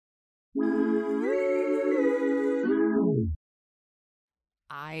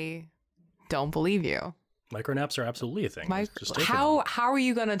I don't believe you. Micronaps are absolutely a thing. Just take How are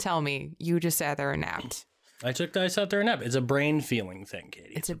you going to tell me you just sat there and napped? I sat there and napped. It's a brain feeling thing,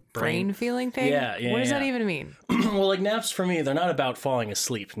 Katie. It's a brain feeling thing? Yeah. What does that even mean? Well, like naps for me, they're not about falling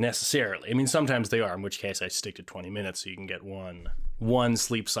asleep necessarily. I mean, sometimes they are, in which case I stick to 20 minutes so you can get one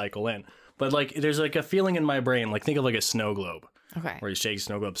sleep cycle in. But like, there's like a feeling in my brain, like think of like a snow globe. Okay. Where you shake a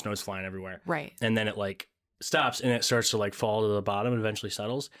snow globe, snow's flying everywhere. Right. And then it like stops and it starts to like fall to the bottom and eventually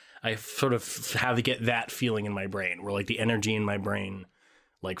settles. I sort of have to get that feeling in my brain where like the energy in my brain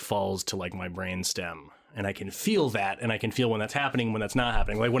like falls to like my brain stem. And I can feel that, and I can feel when that's happening, when that's not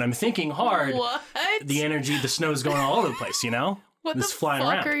happening. Like when I'm thinking hard, the energy, the snow's going all over the place, you know? What it's the flying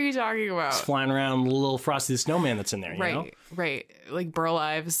fuck around. are you talking about? It's flying around the little Frosty the Snowman that's in there, you know? Right. Like Burl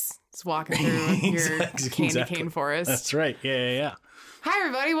Ives is walking through your candy cane forest. That's right. Yeah. Hi,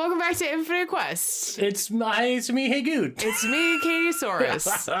 everybody. Welcome back to Infinite Quest. It's me, Hey Good. It's me, Katie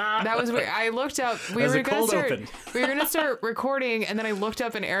Saurus. That was weird. I looked up. We were gonna start recording, and then I looked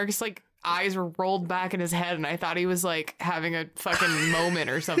up, and Eric's like eyes were rolled back in his head, and I thought he was like having a fucking moment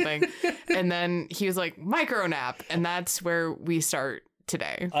or something. And then he was like micro nap, and that's where we start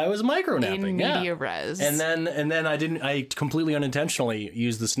today. I was micronapping in media res, and then I completely unintentionally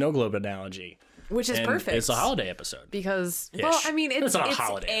used the snow globe analogy. Which is perfect. It's a holiday episode. Because, well, I mean, it's not a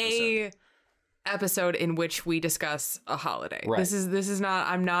holiday episode in which we discuss a holiday. Right. This is not,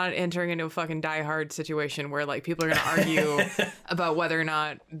 I'm not entering into a fucking Die Hard situation where like people are going to argue about whether or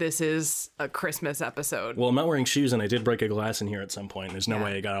not this is a Christmas episode. Well, I'm not wearing shoes and I did break a glass in here at some point. There's no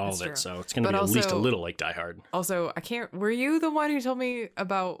way I got all of it. So it's going to be at least a little like Die Hard. Also, were you the one who told me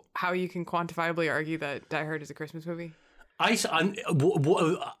about how you can quantifiably argue that Die Hard is a Christmas movie?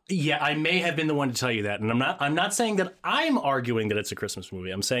 Yeah, I may have been the one to tell you that, and I'm not saying that I'm arguing that it's a Christmas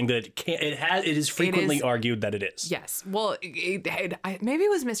movie. I'm saying that it is frequently argued that it is. Yes. Well, maybe it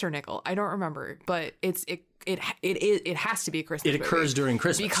was Mr. Nickel. I don't remember, but it has to be a Christmas movie. It occurs during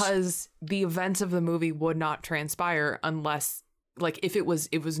Christmas because the events of the movie would not transpire unless. Like, if it was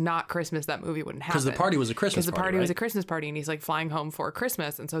not Christmas, that movie wouldn't happen. Because the party was a Christmas party, Because the party was a Christmas party, and he's, like, flying home for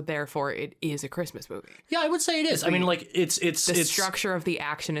Christmas, and so, therefore, it is a Christmas movie. Yeah, I would say it is. I mean, like, it's the structure of the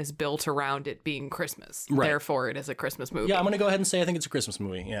action is built around it being Christmas. Right. Therefore, it is a Christmas movie. Yeah, I'm going to go ahead and say I think it's a Christmas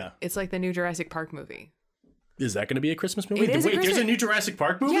movie, yeah. It's like the new Jurassic Park movie. Is that going to be a Christmas movie? Wait, there's a new Jurassic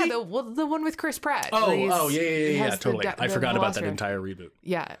Park movie? Yeah, the one with Chris Pratt. Yeah, totally. I forgot about that entire reboot.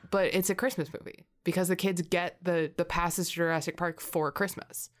 Yeah, but it's a Christmas movie because the kids get the passes to Jurassic Park for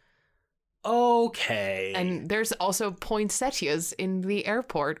Christmas. Okay. And there's also poinsettias in the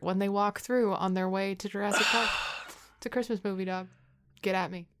airport when they walk through on their way to Jurassic Park. It's a Christmas movie, dog. Get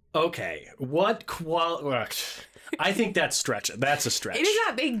at me. Okay. I think that's stretching. That's a stretch. It is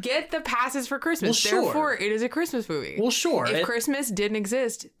not. They get the passes for Christmas. Well, sure. Therefore, it is a Christmas movie. Well, sure. If Christmas didn't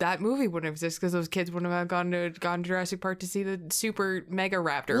exist, that movie wouldn't exist because those kids wouldn't have gone to Jurassic Park to see the super mega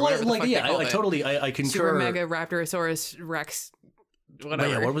raptor. Well, I concur. Super mega raptorosaurus rex. Whatever.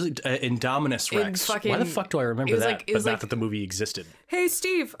 Yeah, what was it? Indominus Rex. Why the fuck do I remember that? But not that the movie existed. Hey,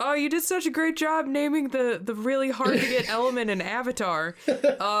 Steve, you did such a great job naming the really hard to get element in Avatar.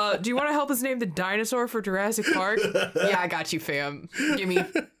 Do you want to help us name the dinosaur for Jurassic Park? Yeah, I got you, fam. Give me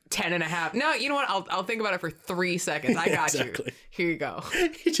 10.5. No, you know what? I'll think about it for 3 seconds. I got you. Here you go.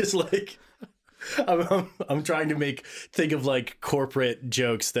 He just like... I'm trying to think of like corporate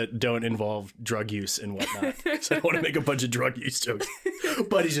jokes that don't involve drug use and whatnot. So I don't want to make a bunch of drug use jokes.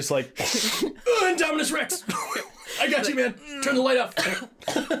 But he's just like, Indominus Rex. I got you, man. Turn the light off.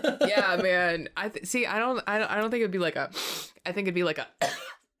 Yeah, man. I don't think it'd be like a. I think it'd be like a.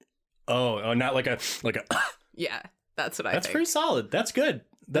 Oh, not like a. Yeah, that's what I think. That's pretty solid. That's good.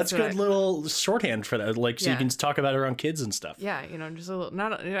 That's good little shorthand for that, like so you can talk about it around kids and stuff. Yeah, just a little.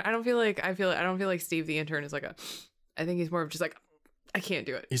 Not. I don't feel like Steve the intern is like a. I think he's more of just like, I can't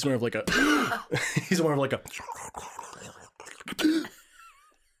do it. He's more of like a. He's more of like a.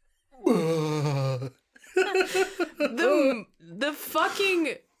 the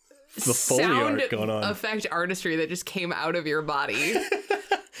fucking the Foley sound art going on. Effect artistry that just came out of your body.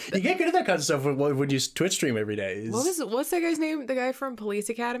 You get good at that kind of stuff when you Twitch stream every day. What's that guy's name? The guy from Police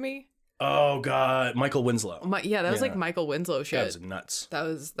Academy? Oh God, Michael Winslow. That was like Michael Winslow shit. That was nuts. That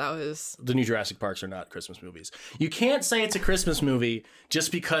was. The new Jurassic Parks are not Christmas movies. You can't say it's a Christmas movie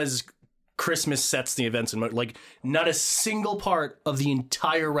just because Christmas sets the events in motion. Like not a single part of the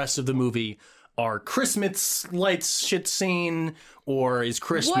entire rest of the movie are Christmas lights shit scene or is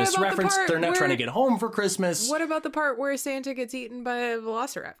Christmas reference. They're not trying to get home for Christmas. What about the part where Santa gets eaten by a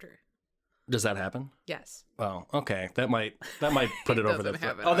velociraptor? Does that happen? Yes. Oh, okay. That might put it over the.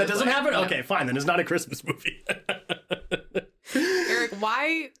 Happen. Oh, that doesn't happen? Okay, fine. Then it's not a Christmas movie. Eric,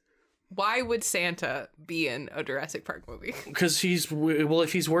 Why would Santa be in a Jurassic Park movie? Because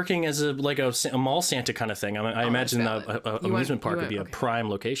if he's working as a mall Santa kind of thing, I imagine a amusement park would be a prime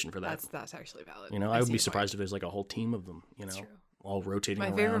location for that. That's actually valid. You know, I would be surprised if there's like a whole team of them. You know, all rotating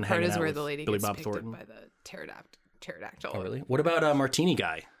around. My favorite part is where the lady Billy gets Bob picked Thornton up by the pterodactyl. Oh, really? What about Martini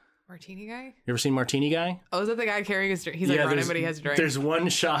Guy? Martini Guy? You ever seen Martini Guy? Oh, is that the guy carrying his drink? He's like running, but he has a drink. There's one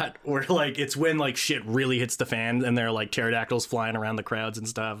shot where like it's when like shit really hits the fan and there are like pterodactyls flying around the crowds and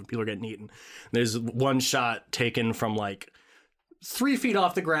stuff and people are getting eaten. There's one shot taken from like 3 feet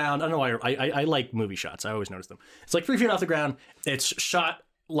off the ground. I don't know why I like movie shots. I always notice them. It's like 3 feet off the ground. It's shot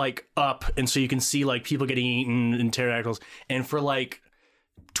like up, and so you can see like people getting eaten and pterodactyls. And for like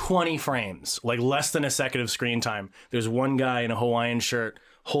 20 frames, like less than a second of screen time, there's one guy in a Hawaiian shirt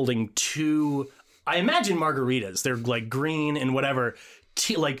holding 2, I imagine margaritas. They're like green and whatever,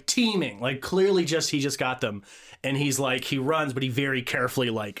 like teeming, like clearly he just got them. And he's like, he runs, but he very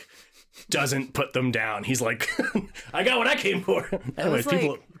carefully like doesn't put them down. He's like, I got what I came for. Anyways,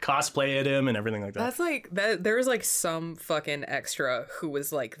 people cosplay at him and everything like that. That's like, there was like some fucking extra who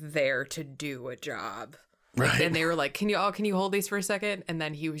was like there to do a job. Like, right. And they were like, can you hold these for a second? And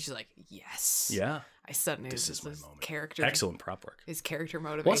then he was just like, yes. Yeah. I suddenly this is my moment. Character. Excellent prop work. His character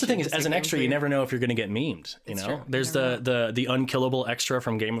motivation. Well, that's the thing is, as an extra, you never know if you're going to get memed. You know, true. There's the unkillable extra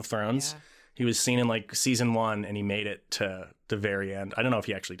from Game of Thrones. Yeah. He was seen in like season 1, and he made it to the very end. I don't know if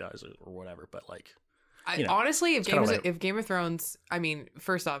he actually does or whatever, but like, honestly, if Game of Thrones, I mean,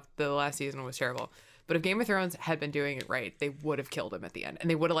 first off, the last season was terrible. But if Game of Thrones had been doing it right, they would have killed him at the end, and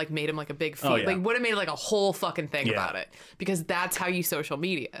they would have like made him like a big feat. Like would have made like a whole fucking thing about it, because that's how you social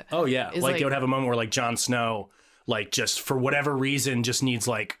media. Oh yeah, like they would have a moment where like Jon Snow, like just for whatever reason, just needs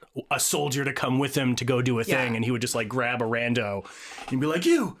like a soldier to come with him to go do a thing, and he would just like grab a rando and be like,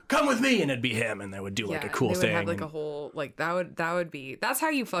 "You come with me," and it'd be him, and they would do like a cool thing. Have like a whole like that would be that's how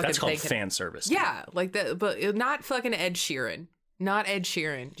you fucking. That's called fan service. Yeah, like that, but not fucking Ed Sheeran,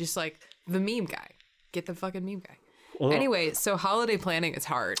 just like the meme guy. Get the fucking meme guy. Well, anyway, so holiday planning is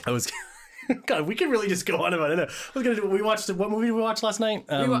hard. God, we can really just go on about it. What movie did we watch last night?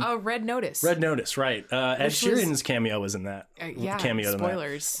 Red Notice. Red Notice, right. Ed Sheeran's cameo was in that.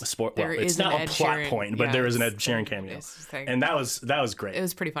 Spoilers. It's not a plot point, but there was an Ed Sheeran cameo. And that was great. It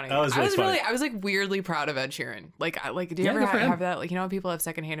was pretty funny. I was like weirdly proud of Ed Sheeran. Do you ever have that? Like, you know when people have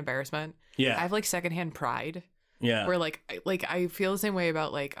secondhand embarrassment? Yeah. I have like secondhand pride. Yeah. Where like I feel the same way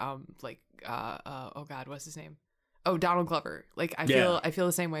about oh God, what's his name? Oh, Donald Glover. Like I feel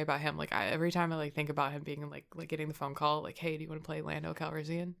the same way about him. Like every time I like think about him being like getting the phone call, like, hey, do you want to play Lando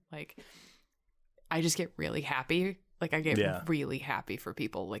Calrissian? Like, I just get really happy. Like I get really happy for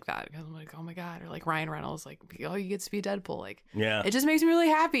people like that. Because I'm like, oh my God. Or like Ryan Reynolds, like, oh, you get to be Deadpool. Like, it just makes me really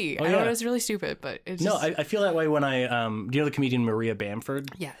happy. I know it's really stupid, but it's just... I feel that way when I do you know the comedian Maria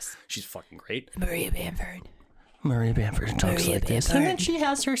Bamford? Yes. She's fucking great. Maria Bamford talks like this. And then she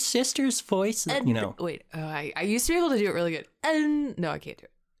has her sister's voice. Wait, I used to be able to do it really good. No, I can't do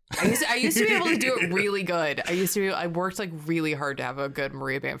it. I used to be able to do it really good. I worked like really hard to have a good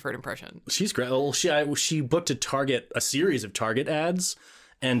Maria Bamford impression. She's great. Well, she booked a series of Target ads,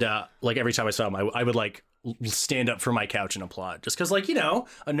 and like every time I saw them, I would like stand up from my couch and applaud, just because, like, you know,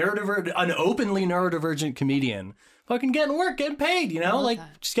 an openly neurodivergent comedian fucking getting work, getting paid,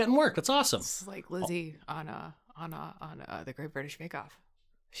 just getting work. That's awesome. It's like Lizzie on the Great British Bake Off.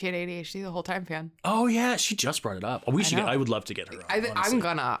 She had ADHD the whole time, fan. Oh yeah, she just brought it up. I would love to get her on.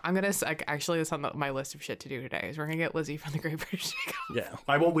 I'm gonna actually, it's on my list of shit to do today. Is we're gonna get Lizzie from the Great British Bake Off.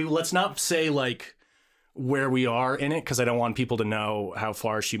 Yeah, let's not say like where we are in it, because I don't want people to know how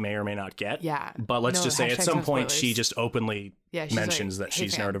far she may or may not get. Yeah. But let's just say at some point she just openly mentions that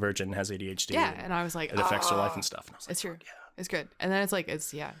she's neurodivergent and has ADHD. Yeah, and I was like, it affects her life and stuff. And I was like, it's true. Yeah. It's good. And then it's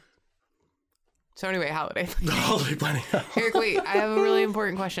So anyway, holiday planning. Eric, wait, I have a really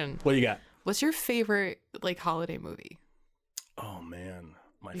important question. What do you got? What's your favorite like holiday movie? Oh man.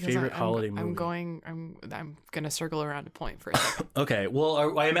 My favorite holiday movie. I'm gonna circle around a point for a second. Okay.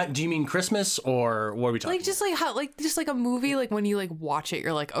 Well, do you mean Christmas, or what are we talking? Like just about? Just like a movie, like when you like watch it,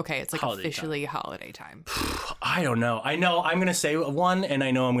 you're like, okay, it's like officially holiday time. I don't know. I know I'm gonna say one, and I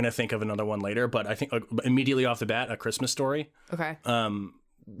know I'm gonna think of another one later. But I think immediately off the bat, A Christmas Story. Okay.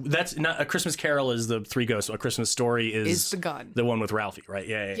 That's not A Christmas Carol is the Three Ghosts. A Christmas Story is the gun. The one with Ralphie, right?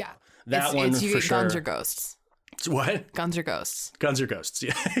 Yeah. That one for sure. Guns or ghosts. What? Guns or ghosts. Guns or ghosts.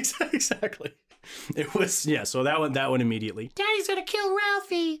 Yeah, exactly. It was so that one immediately. Daddy's gonna kill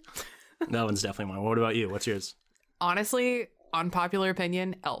Ralphie. That one's definitely mine. What about you? What's yours? Honestly, unpopular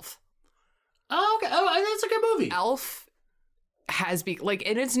opinion, Elf. Oh, okay. Oh, that's a good movie. Elf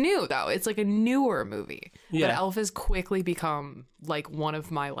and it's new though. It's like a newer movie. Yeah. But Elf has quickly become like one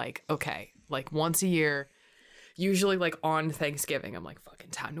of my like, okay, like once a year, usually like on Thanksgiving, I'm like,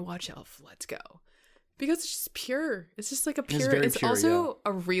 fucking time to watch Elf. Let's go. Because it's just pure. It's just like a pure. It's pure, also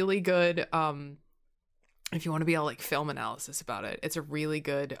a really good if you want to be all like film analysis about it, it's a really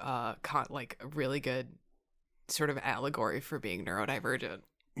good a really good sort of allegory for being neurodivergent.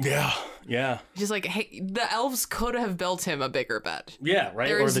 Yeah. Just like, hey, the elves could have built him a bigger bed. Yeah,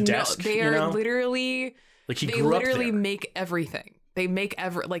 right. Or the desk. They are literally like he they grew literally up there. make everything. They make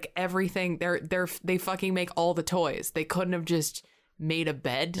everything. They fucking make all the toys. They couldn't have just made a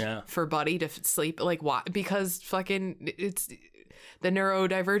bed for Buddy to sleep. Like, why? Because fucking it's the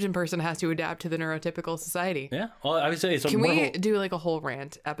neurodivergent person has to adapt to the neurotypical society. Yeah. Well, I would say so. Can we do like a whole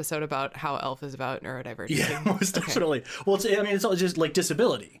rant episode about how Elf is about neurodivergent? Yeah, most definitely. Well, it's all just like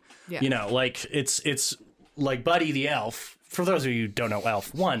disability. Yeah. You know, like it's like Buddy the elf. For those of you who don't know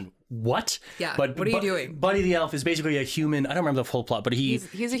Elf, what? Yeah. But what are you doing? Buddy the elf is basically a human. I don't remember the full plot, but he's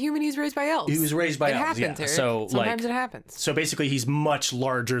a human. He's raised by elves. He was raised by elves. It happens, yeah. Eric. So sometimes it happens. So basically, he's much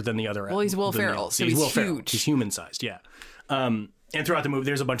larger than the other. Well, he's Will Ferrell, so he's Will huge. Ferrell. He's human sized. Yeah. And throughout the movie,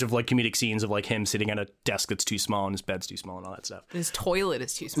 there's a bunch of like comedic scenes of like him sitting at a desk that's too small and his bed's too small and all that stuff. His toilet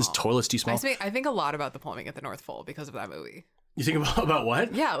is too small. His toilet's too small. I think a lot about the plumbing at the North Pole because of that movie. You think about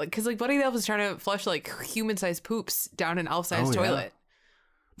what? Yeah, like because like Buddy the Elf was trying to flush like human-sized poops down an elf-sized toilet.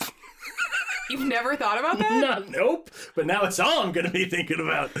 You've never thought about that? Nope. But now it's all I'm going to be thinking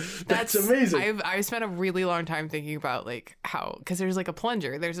about. That's amazing. I've spent a really long time thinking about like how, because there's like a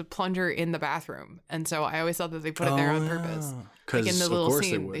plunger. There's a plunger in the bathroom, and so I always thought that they put it there on purpose. Like in the little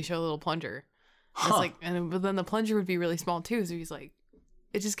scene, they show a little plunger. It's like, but then the plunger would be really small too. So he's like,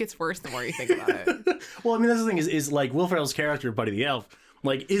 it just gets worse the more you think about it. Well, I mean, that's the thing is like Will Ferrell's character, Buddy the Elf,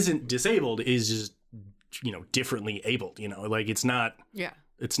 like isn't disabled, is just differently abled. Like it's not. Yeah.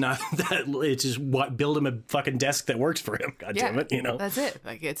 It's not that. It's just build him a fucking desk that works for him. God damn it, That's it.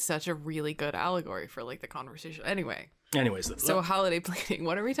 Like it's such a really good allegory for like the conversation. Anyways, so holiday planning.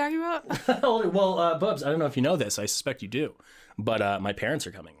 What are we talking about? Well, Bubs, I don't know if you know this. I suspect you do, but my parents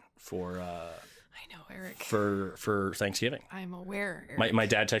are coming for. I know, Eric. For Thanksgiving. I'm aware. Eric. My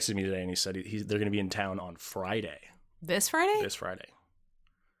dad texted me today and he said they're going to be in town on Friday. This Friday? This Friday.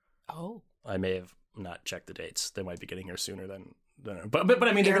 Oh. I may have not checked the dates. They might be getting here sooner than. But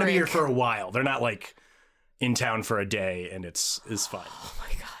I mean, they're going to be here for a while. They're not like in town for a day, and it's fine. Oh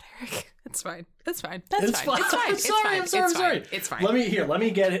my God, Eric, it's fine. It's fine. It's fine. I'm sorry. It's fine. Let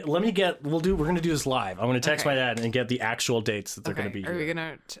me get. We're going to do this live. I'm going to text my dad and get the actual dates that they're going to be.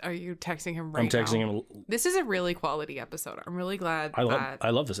 Are you texting him right now? I'm texting him. This is a really quality episode. I'm really glad.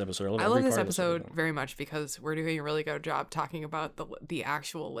 I love this episode. I love this episode very much because we're doing a really good job talking about the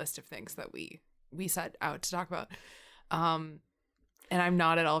actual list of things that we set out to talk about. And I'm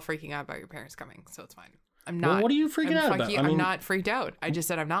not at all freaking out about your parents coming, so it's fine. I'm not. Well, what are you freaking out about? I'm not freaked out. I just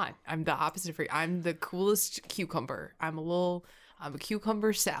said I'm not. I'm the opposite of freak. I'm the coolest cucumber. I'm a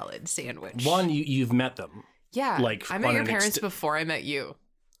cucumber salad sandwich. One, you've met them. Yeah. Like I met your parents before I met you.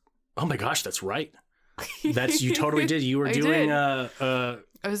 Oh my gosh, that's right. You totally did. You were doing I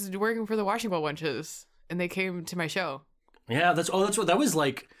was working for the Washington Wenches, and they came to my show. Yeah, that's what that was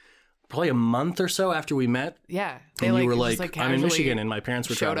like. Probably a month or so after we met. Yeah. And you were like I'm in Michigan, and my parents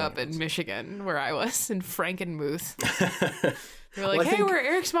were showed traveling. up in Michigan, where I was, in Frankenmuth. They were like, hey, we're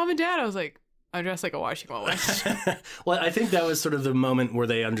Eric's mom and dad. I was like, I'm dressed like a Washington Wench. Well, I think that was sort of the moment where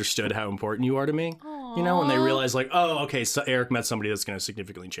they understood how important you are to me. Aww. When they realized like, oh, okay, so Eric met somebody that's going to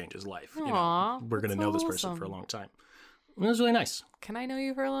significantly change his life. Aww, we're going to know this person for a long time. It was really nice. Can I know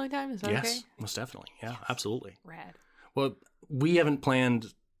you for a long time? Is that okay? Yes, most definitely. Yeah, absolutely. Rad. Well, we haven't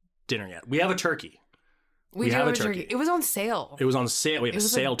planned dinner yet. We have a turkey. We have a turkey. It was on sale. It was on sale. We have a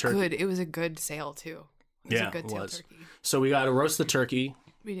sale turkey. It was a good sale too. It was a good sale turkey. So we got to roast the turkey.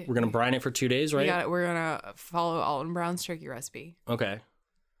 We did. We're gonna brine it for 2 days, right? We're gonna follow Alton Brown's turkey recipe. Okay.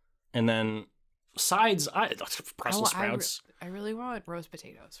 And then sides, Brussels sprouts. I really want roast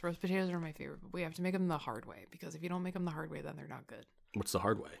potatoes. Roast potatoes are my favorite, but we have to make them the hard way because if you don't make them the hard way, then they're not good. What's the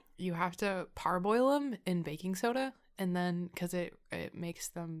hard way? You have to parboil them in baking soda, and then because it makes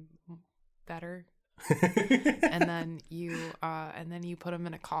them better. and then you put them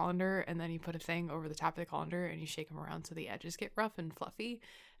in a colander, and then you put a thing over the top of the colander, and you shake them around so the edges get rough and fluffy,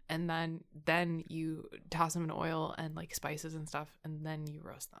 and then you toss them in oil and like spices and stuff, and then you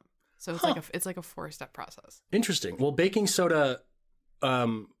roast them. So it's like a 4-step process. Interesting. Well, baking soda,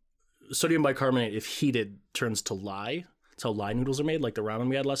 sodium bicarbonate, if heated, turns to lye. That's how lye noodles are made. Like the ramen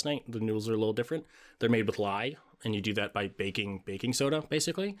we had last night, the noodles are a little different. They're made with lye, and you do that by baking baking soda,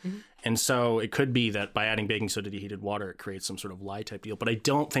 basically. And so it could be that by adding baking soda to heated water, it creates some sort of lye type deal. But I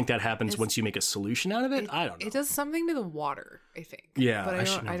don't think that happens once you make a solution out of it. I don't know. It does something to the water, I think. Yeah, but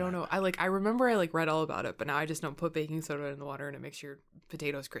I don't know. I remember I read all about it, but now I just don't put baking soda in the water, and it makes your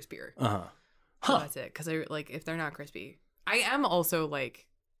potatoes crispier. So that's it. Because if they're not crispy, I am also like.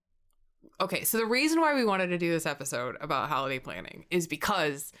 Okay, so the reason why we wanted to do this episode about holiday planning is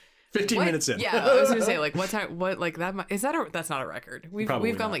because 15 minutes in. Yeah, I was gonna say like what time? What like that? Is that that's not a record? We've gone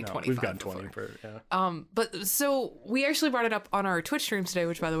like 20. We've gone 20 for yeah. But so we actually brought it up on our Twitch streams today,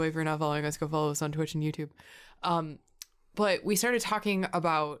 which by the way, if you're not following us, go follow us on Twitch and YouTube. But we started talking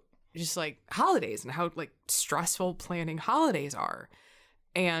about just like holidays and how like stressful planning holidays are,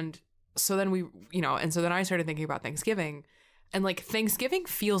 and so then so then I started thinking about Thanksgiving. And like Thanksgiving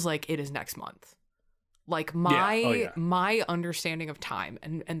feels like it is next month. Like my understanding of time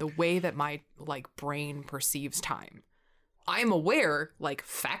and the way that my like brain perceives time. I'm aware, like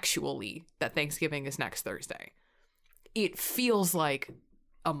factually, that Thanksgiving is next Thursday. It feels like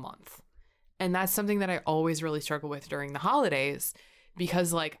a month. And that's something that I always really struggle with during the holidays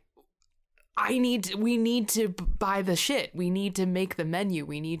because like we need to buy the shit. We need to make the menu.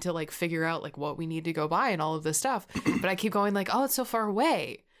 We need to like figure out like what we need to go buy and all of this stuff. But I keep going like, oh, it's so far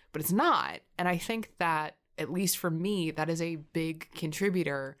away, but it's not. And I think that at least for me, that is a big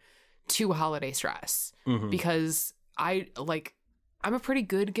contributor to holiday stress because I'm a pretty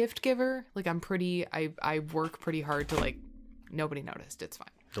good gift giver. Like I work pretty hard to like, nobody noticed. It's fine.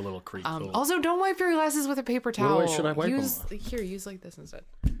 The little creep. Also don't wipe your glasses with a paper towel. What should I wipe them? Use like this instead.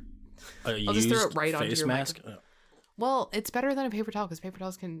 I'll just throw it right onto your mask. Well, it's better than a paper towel because paper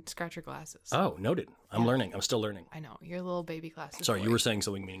towels can scratch your glasses. Oh, noted. I'm learning. I'm still learning. I know. You're a little baby glasses. Sorry, boy. you were saying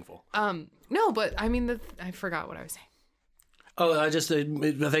something meaningful. No, but I mean, I forgot what I was saying. Oh,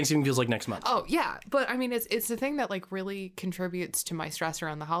 the Thanksgiving feels like next month. Oh, yeah. But I mean, it's the thing that like really contributes to my stress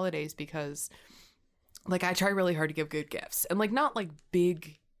around the holidays because like I try really hard to give good gifts and like not like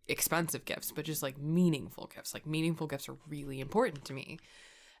big expensive gifts, but just like meaningful gifts. Like meaningful gifts are really important to me.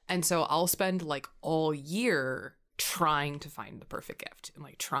 And so I'll spend like all year trying to find the perfect gift and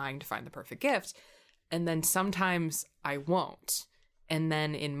like trying to find the perfect gift. And then sometimes I won't. And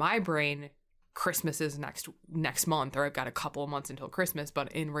then in my brain, Christmas is next month, or I've got a couple of months until Christmas.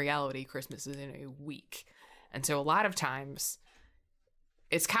 But in reality, Christmas is in a week. And so a lot of times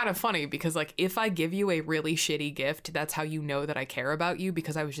it's kind of funny because like if I give you a really shitty gift, that's how you know that I care about you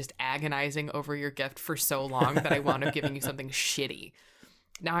because I was just agonizing over your gift for so long that I wound up giving you something shitty.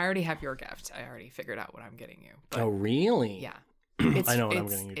 Now, I already have your gift. I already figured out what I'm getting you. But, oh, really? Yeah. I know what I'm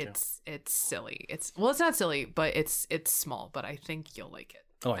getting you too. It's silly. It's not silly, but it's small. But I think you'll like it.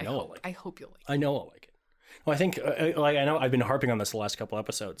 Oh, I know I'll like it. I hope you'll like it. I know I'll like it. Well, I think, I know I've been harping on this the last couple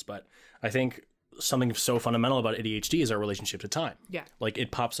episodes, but I think something so fundamental about ADHD is our relationship to time. Yeah. Like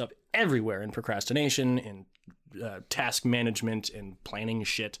it pops up everywhere in procrastination, in task management, in planning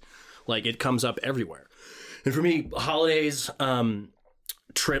shit. Like it comes up everywhere. And for me, holidays,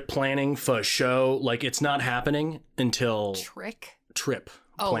 trip planning for show, like it's not happening until trip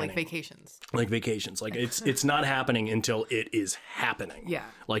planning. Like vacations. Like it's not happening until it is happening. Yeah.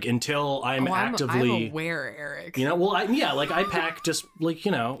 Like until I'm actively I'm aware, Eric. You know, well I pack just like,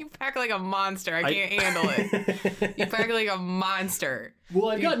 you know. You pack like a monster. I can't handle it. You pack like a monster. Well,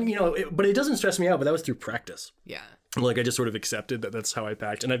 I've gotten, you know, but it doesn't stress me out, but that was through practice. Yeah. Like I just sort of accepted that that's how I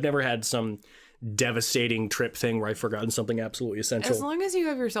packed, and I've never had some devastating trip thing where I've forgotten something absolutely essential. As long as you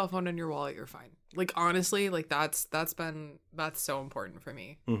have your cell phone in your wallet, you're fine. Like honestly, like that's so important for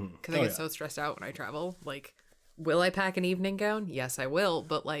me because I get so stressed out when I travel. Like, will I pack an evening gown? Yes, I will,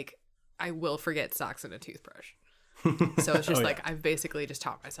 but like I will forget socks and a toothbrush. So it's just I've basically just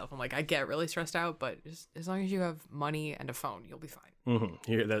taught myself. I'm like, I get really stressed out, but just as long as you have money and a phone, you'll be fine. You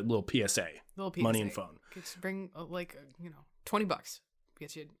hear that little PSA. Money and phone. Just bring $20.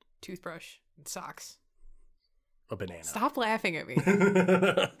 Get you a toothbrush and socks. A banana. Stop laughing at me.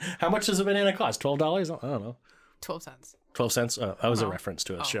 How much does a banana cost? $12? I don't know. 12 cents. 12 cents? Oh, that was a reference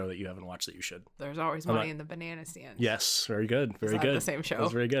to a show that you haven't watched that you should. There's always money in the banana stand. Yes, very good. Very good. The same show. That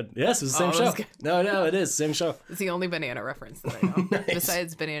was very good. Yes, it's the same show. No, it is. Same show. It's the only banana reference that I know. Nice.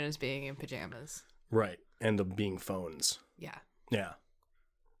 Besides bananas being in pajamas. Right. And them being phones. Yeah. Yeah.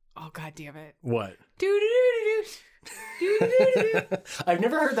 Oh, God damn it. What? Do-do-do-do-do. I've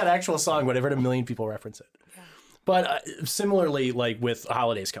never heard that actual song, but I've heard a million people reference it. Yeah. But similarly, like with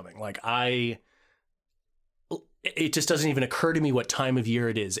holidays coming, like it just doesn't even occur to me what time of year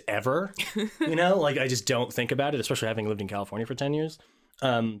it is ever. You know, like I just don't think about it, especially having lived in California for 10 years.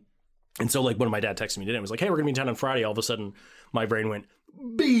 And so like when my dad texted me today and was like, hey, we're going to be in town on Friday. All of a sudden my brain went,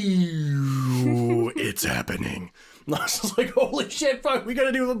 it's happening. And I was just like, holy shit, fuck, we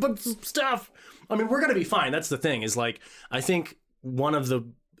gotta do the stuff. I mean, we're gonna be fine. That's the thing, is like, I think one of the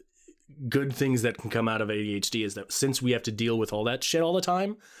good things that can come out of ADHD is that since we have to deal with all that shit all the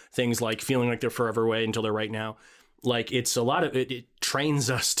time, things like feeling like they're forever away until they're right now, like it's a lot of it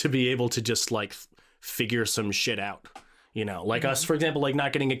trains us to be able to just like figure some shit out, you know, like us, for example, like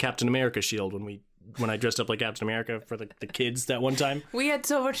not getting a Captain America shield when I dressed up like Captain America for the kids that one time. We had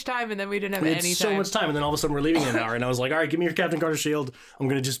so much time and then we didn't have any time. So much time, and then all of a sudden we're leaving in an hour, and I was like, all right, give me your Captain Carter shield. I'm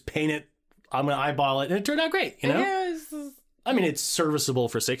gonna just paint it. I'm gonna eyeball it, and it turned out great, you know? Yes. I mean, it's serviceable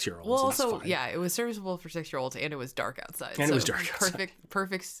for 6-year-olds. Well, also, yeah, it was serviceable for 6-year-olds, and it was dark outside. And so it was dark outside.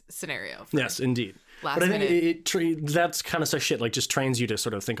 Perfect scenario. Yes, indeed. But I think that's kind of such shit, like, just trains you to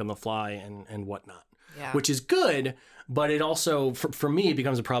sort of think on the fly and whatnot. Yeah. Which is good, but it also, for me, it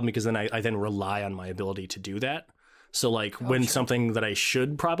becomes a problem because then I then rely on my ability to do that. So, like, when something that I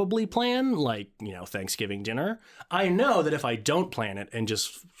should probably plan, like, you know, Thanksgiving dinner, I know that if I don't plan it and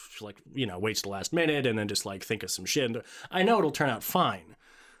just, like, you know, wait till the last minute and then just, like, think of some shit, I know it'll turn out fine.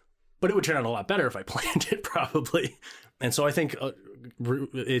 But it would turn out a lot better if I planned it, probably. And so I think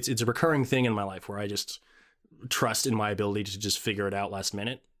it's a recurring thing in my life where I just trust in my ability to just figure it out last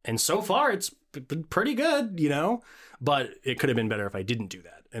minute. And so far, it's been pretty good, you know? But it could have been better if I didn't do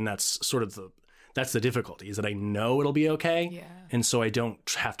that. And that's sort of that's the difficulty, is that I know it'll be okay. Yeah. And so I don't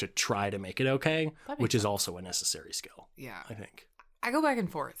have to try to make it okay, which is also a necessary skill. Yeah. I think. I go back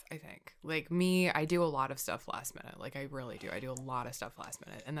and forth, I think. Like me, I do a lot of stuff last minute. Like I really do. I do a lot of stuff last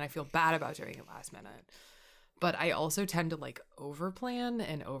minute. And then I feel bad about doing it last minute. But I also tend to like overplan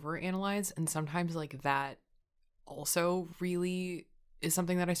and overanalyze. And sometimes like that also really is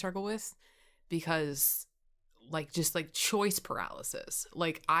something that I struggle with, because like just like choice paralysis.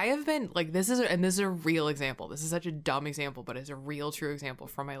 Like I have been like, this is a real example. This is such a dumb example, but it's a real true example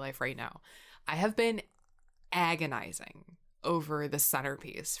from my life right now. I have been agonizing over the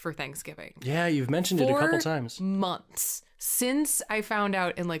centerpiece for Thanksgiving. Yeah, you've mentioned it a couple times. Months since I found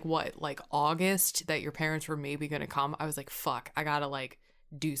out in like August that your parents were maybe going to come. I was like, fuck, I got to like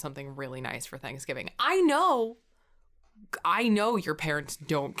do something really nice for Thanksgiving. I know your parents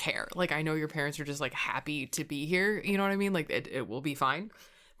don't care. Like, I know your parents are just like happy to be here. You know what I mean? Like it will be fine.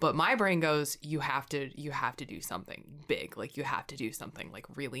 But my brain goes, you have to do something big. Like you have to do something like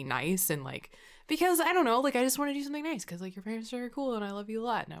really nice. And like, because I don't know, like I just want to do something nice because like your parents are cool and I love you a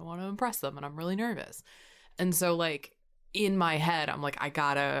lot and I want to impress them and I'm really nervous. And so like in my head, I'm like, I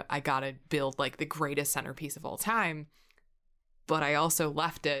gotta build like the greatest centerpiece of all time. But I also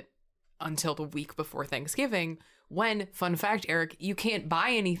left it until the week before Thanksgiving, when, fun fact, Eric, you can't buy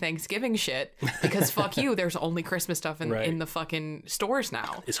any Thanksgiving shit because fuck you, there's only Christmas stuff in the fucking stores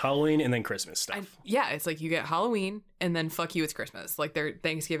now. It's Halloween and then Christmas stuff. Yeah, it's like you get Halloween and then fuck you, it's Christmas. Like their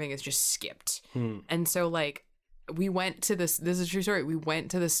Thanksgiving is just skipped. And so like we went to this is a true story. We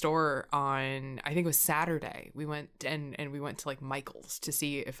went to the store on, I think it was Saturday. We went and we went to like Michael's to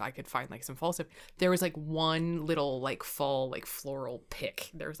see if I could find like some fall stuff. There was like one little like fall like floral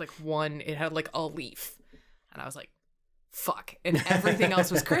pick. There was like one, it had like a leaf. And I was like, fuck. And everything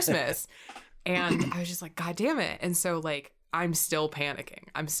else was Christmas. And I was just like, God damn it. And so like, I'm still panicking.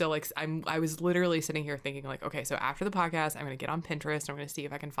 I'm still like, I was literally sitting here thinking like, okay, so after the podcast, I'm going to get on Pinterest. I'm going to see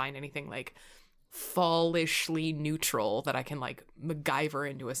if I can find anything like fallishly neutral that I can like MacGyver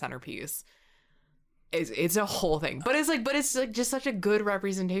into a centerpiece. It's a whole thing, but it's like just such a good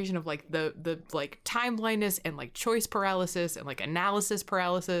representation of like the like time blindness and like choice paralysis and like analysis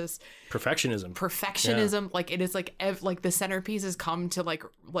paralysis, perfectionism. Yeah. Like it is like like the centerpiece has come to like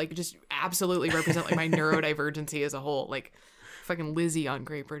just absolutely represent like my neurodivergency as a whole. Like fucking Lizzie on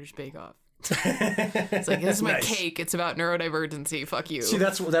Great British Bake Off. It's like, this is my cake. It's about neurodivergency. Fuck you. See,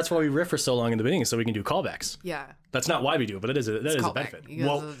 that's why we riff for so long in the beginning, so we can do callbacks. Yeah. That's not why we do it, but it is a benefit.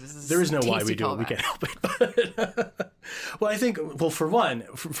 Well, there is no why we do it. We can't help it. But well, I think, for one,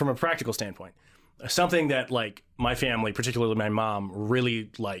 from a practical standpoint, something that like my family, particularly my mom, really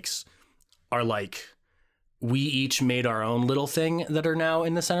likes are like, we each made our own little thing that are now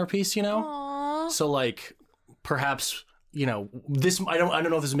in the centerpiece, you know? Aww. So like, perhaps, you know, this, I don't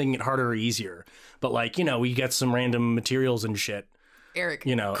know if this is making it harder or easier, but like, you know, we get some random materials and shit. Eric,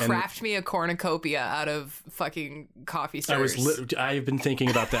 you know, craft me a cornucopia out of fucking coffee stirs. I've been thinking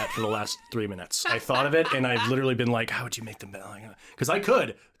about that for the last 3 minutes. I thought of it and I've literally been like, how would you make them? Because I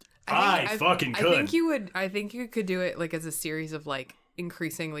could. I fucking could. I think you could do it like as a series of like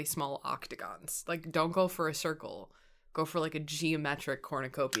increasingly small octagons. Like, don't go for a circle. Go for like a geometric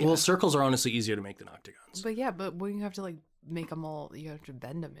cornucopia. Well, circles are honestly easier to make than octagons. But yeah, but when you have to like make them all, you have to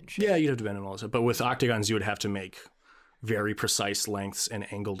bend them and shit. Yeah, you'd have to bend them all. But with octagons, you would have to make very precise lengths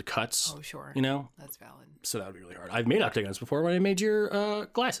and angled cuts. Oh, sure. You know? That's valid. So that would be really hard. I've made octagons before when I made your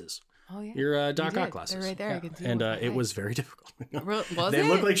glasses. Oh, yeah. Your Doc Ock glasses. They're right there. Yeah. I can see and them. it was very difficult. Was they it?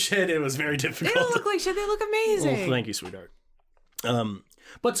 look like shit. It was very difficult. They don't look like shit. They look amazing. Well, thank you, sweetheart.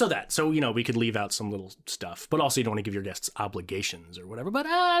 But so, you know, we could leave out some little stuff, but also you don't want to give your guests obligations or whatever. But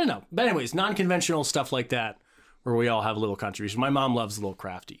I don't know. But anyways, non-conventional stuff like that, where we all have a little contribution. My mom loves little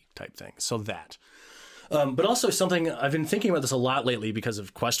crafty type things. So that. But also something I've been thinking about this a lot lately because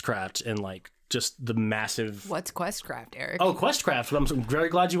of Questcraft and like just the massive. What's Questcraft, Eric? Oh, Questcraft. I'm very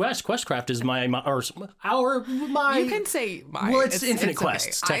glad you asked. Questcraft is my. You can say my. Well, it's Infinite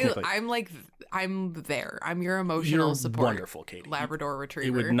Quests, okay. technically. I'm there. I'm your emotional You're support. Wonderful, Katie. Labrador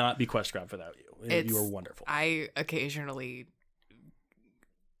Retriever. It would not be Questcraft without you. You are wonderful. I occasionally.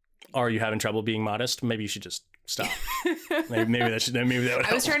 Are you having trouble being modest? Maybe you should just stop. maybe that would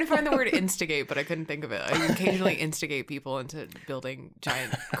help. I was trying to find the word instigate, but I couldn't think of it. I occasionally instigate people into building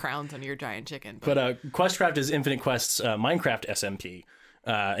giant crowns on your giant chicken. But Questcraft is Infinite Quest's Minecraft SMP.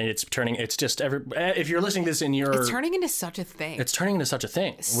 And it's just if you're listening to this in your... It's turning into such a thing. It's turning into such a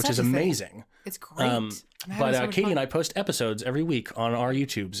thing, which is amazing. It's great. But Katie and I post episodes every week on our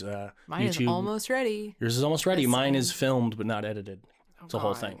YouTubes. Mine is almost ready. Yours is almost ready. Mine is filmed but not edited. It's a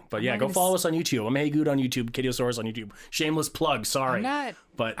whole thing. But yeah, go follow us on YouTube. I'm Hey Good on YouTube, Katiosaurus on YouTube. Shameless plug, sorry. I'm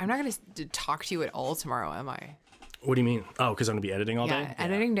not going to talk to you at all tomorrow, am I? What do you mean? Oh, because I'm going to be editing all day? Yeah,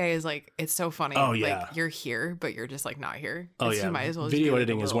 editing day is like, it's so funny. Oh, yeah. Like, you're here, but you're just like not here. Oh, yeah. You might as well Video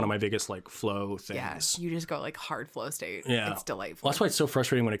editing is one of my biggest like flow things. Yeah, you just go like hard flow state. Yeah. It's delightful. Well, that's why it's so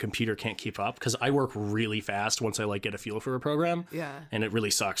frustrating when a computer can't keep up, because I work really fast once I like get a feel for a program. Yeah. And it really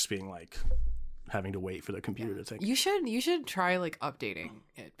sucks being like having to wait for the computer to think. You should try like updating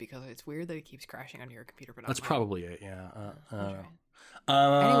it, because it's weird that it keeps crashing on your computer. But that's probably it. Yeah.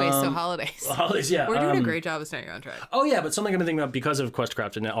 Anyway, so holidays. Holidays, yeah. We're doing a great job of staying on track. Oh yeah, but something I've been thinking about because of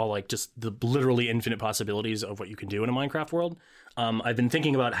Questcraft and all like just the literally infinite possibilities of what you can do in a Minecraft world. I've been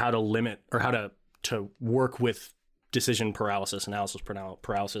thinking about how to limit or how to work with decision paralysis, analysis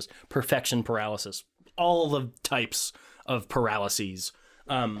paralysis, perfection paralysis, all the types of paralyses.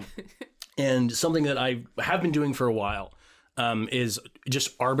 And something that I have been doing for a while is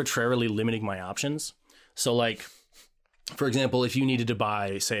just arbitrarily limiting my options. So like, for example, if you needed to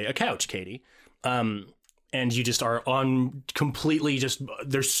buy, say, a couch, Katie, and you just are on completely just,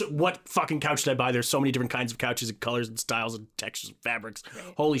 what fucking couch did I buy? There's so many different kinds of couches and colors and styles and textures and fabrics.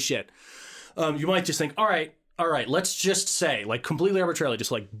 Right. Holy shit. You might just think, all right, let's just say, like completely arbitrarily,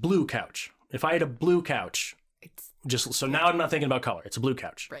 just like blue couch. If I had a blue couch, now I'm not thinking about color. It's a blue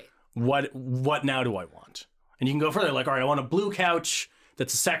couch. Right. What now do I want? And you can go further, like, all right, I want a blue couch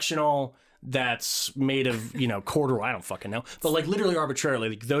that's a sectional, that's made of, corduroy. I don't fucking know. But like literally arbitrarily,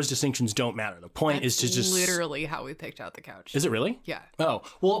 like, those distinctions don't matter. The point is to just literally how we picked out the couch. Is it really? Yeah. Oh,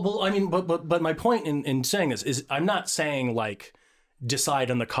 well, I mean, but my point in saying this is I'm not saying like decide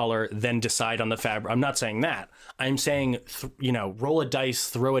on the color, then decide on the fabric. I'm not saying that. I'm saying, roll a dice,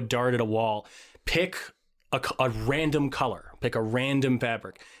 throw a dart at a wall, pick a random color, pick a random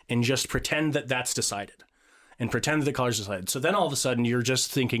fabric, and just pretend that that's decided. And pretend that the color's decided. So then all of a sudden you're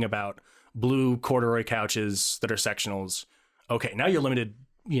just thinking about blue corduroy couches that are sectionals. Okay, now you're limited,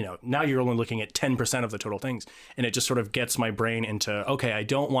 now you're only looking at 10% of the total things. And it just sort of gets my brain into, okay, I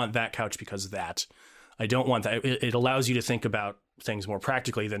don't want that couch because that. I don't want that. It allows you to think about things more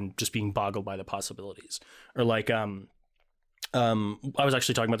practically than just being boggled by the possibilities. Or like, I was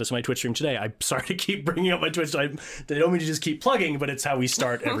actually talking about this in my Twitch stream today. I'm sorry to keep bringing up my Twitch. I don't mean to just keep plugging, but it's how we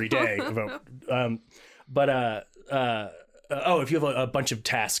start every day. If you have a bunch of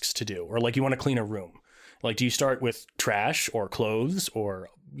tasks to do, or like you want to clean a room, like do you start with trash or clothes or,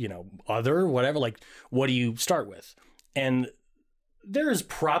 other, whatever? Like, what do you start with? And there is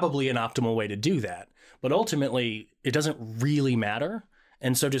probably an optimal way to do that, but ultimately it doesn't really matter.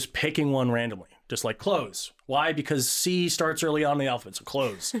 And so just picking one randomly, just like clothes. Why? Because C starts early on in the alphabet, so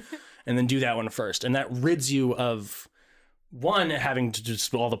clothes. And then do that one first. And that rids you of, one, having to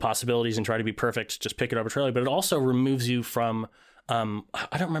just all the possibilities and try to be perfect, just pick it arbitrarily, but it also removes you from,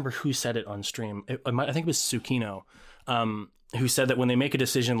 I don't remember who said it on stream. I think it was Tsukino, who said that when they make a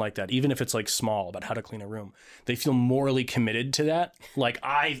decision like that, even if it's like small about how to clean a room, they feel morally committed to that. Like,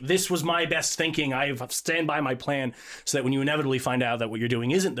 this was my best thinking. I stand by my plan, so that when you inevitably find out that what you're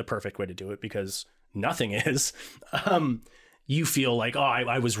doing isn't the perfect way to do it, because nothing is, you feel like,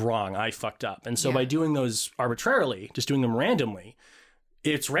 I was wrong. I fucked up. And so by doing those arbitrarily, just doing them randomly,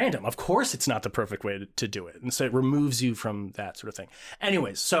 it's random. Of course, it's not the perfect way to do it. And so it removes you from that sort of thing.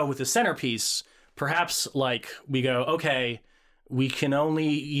 Anyways, so with the centerpiece, perhaps like we go, okay, we can only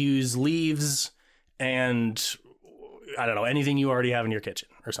use leaves and I don't know, anything you already have in your kitchen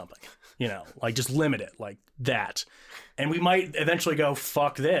or something, you know, like just limit it like that. And we might eventually go,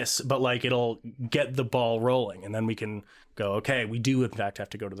 fuck this, but like it'll get the ball rolling. And then we can go, okay, we do in fact have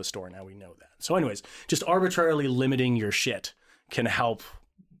to go to the store. Now we know that. So anyways, just arbitrarily limiting your shit can help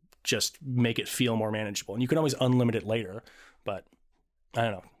just make it feel more manageable. And you can always unlimit it later, but I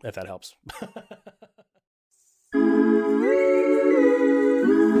don't know if that helps.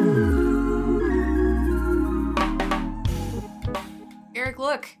 Eric,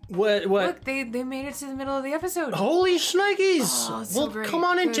 look. What? Look, they made it to the middle of the episode. Holy shnikes! Oh, so well, great. come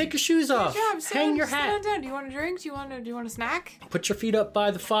on in, Good. take your shoes off. Good job, Hang your hat. Down. Do you want a drink? Do you want a snack? Put your feet up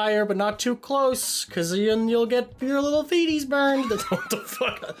by the fire, but not too close, because you'll get your little feeties burned. What the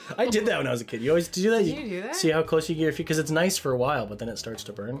fuck? I did that when I was a kid. You always do that? Did you do that? See how close you get your feet? Because it's nice for a while, but then it starts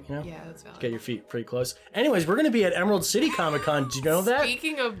to burn, you know? Yeah, that's valid. Get your feet pretty close. Anyways, we're going to be at Emerald City Comic Con. Did you know that?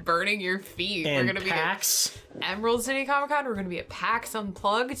 Speaking of burning your feet, And we're going to be PAX. at Emerald City Comic Con. We're going to be at PAX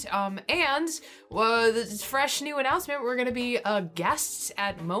Unplugged. And this fresh new announcement, we're going to be guests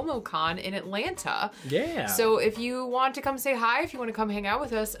at MomoCon in Atlanta. Yeah. So if you want to come say hi, if you want to come hang out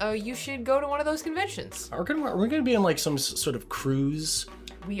with us, you should go to one of those conventions. We're gonna be on like some sort of cruise.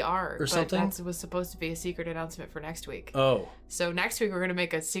 We are, but something? that was supposed to be a secret announcement for next week. Oh. So next week we're going to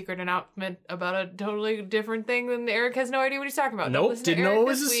make a secret announcement about a totally different thing than Eric has no idea what he's talking about. Don't Nope, listen to didn't Eric know it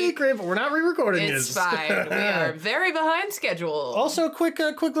was a this week. secret, but we're not re-recording It's this. fine. We are very behind schedule. Also, quick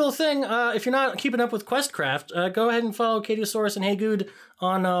little thing. If you're not keeping up with Questcraft, go ahead and follow Katiosaurus and Hey Good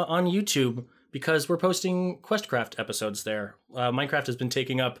on YouTube, because we're posting Questcraft episodes there. Minecraft has been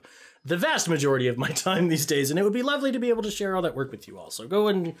taking up the vast majority of my time these days, and it would be lovely to be able to share all that work with you all. So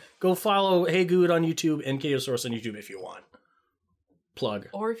go follow Hey Good on YouTube and Katiosaurus on YouTube if you want. Plug.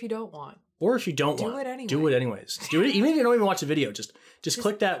 Or if you don't want. Or if you don't want, it anyway. do it anyways. Do it even if you don't even watch the video. Just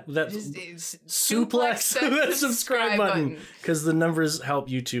click that suplex that subscribe button, because the numbers help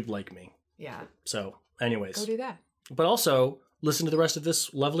YouTube like me. Yeah. So, anyways, Go do that. but also listen to the rest of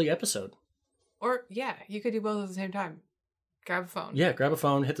this lovely episode. Or, yeah, you could do both at the same time. Grab a phone. Yeah, grab a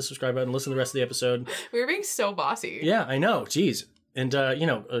phone, hit the subscribe button, listen to the rest of the episode. We were being so bossy. Yeah, I know. Jeez. And,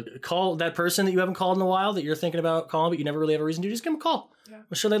 call that person that you haven't called in a while that you're thinking about calling, but you never really have a reason to. Just give them a call. Yeah.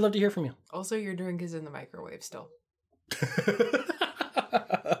 I'm sure they'd love to hear from you. Also, your drink is in the microwave still.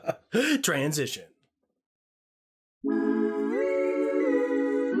 Transition.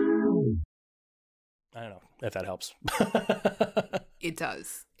 I don't know if that helps. It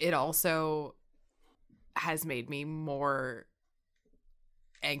does. It also has made me more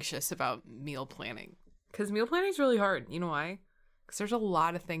anxious about meal planning. Because meal planning is really hard. You know why? Because there's a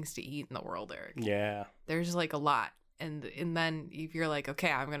lot of things to eat in the world, Eric. Yeah. There's like a lot. And then if you're like,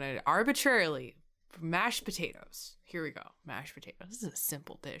 okay, I'm going to arbitrarily mashed potatoes. Here we go. Mashed potatoes. This is a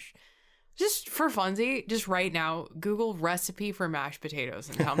simple dish. Just for funsies, just right now, Google recipe for mashed potatoes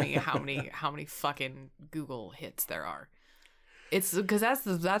and tell me how many fucking Google hits there are. It's because that's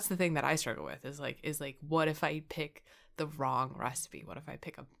the thing that I struggle with is like what if I pick the wrong recipe? What if I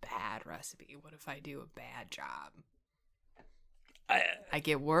pick a bad recipe? What if I do a bad job? I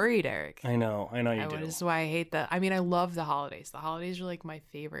get worried, Eric. I know you do. This is why I hate I mean, I love the holidays. The holidays are like my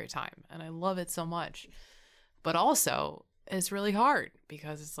favorite time, and I love it so much. But also, it's really hard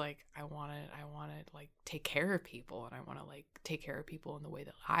because it's like I want to like take care of people, and I want to like take care of people in the way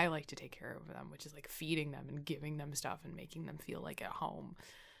that I like to take care of them, which is like feeding them and giving them stuff and making them feel like at home.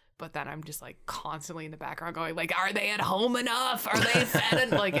 But then I'm just like constantly in the background going like, are they at home enough? Are they fed?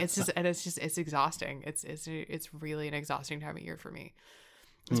 And like it's exhausting. It's really an exhausting time of year for me,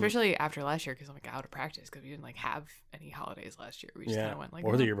 especially after last year because I'm like out of practice because we didn't like have any holidays last year. We just kind of went like,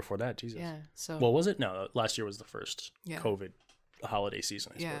 or the year before that. Jesus. Yeah. So well, was it? No, last year was the first COVID holiday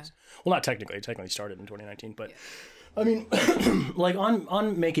season, I suppose. Well, not technically. It technically started in 2019, but I mean, like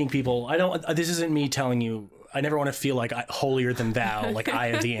on making people. I don't. This isn't me telling you. I never want to feel like holier than thou. Like I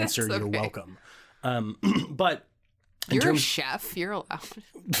have the answer. Okay. You're welcome. But you're a chef. You're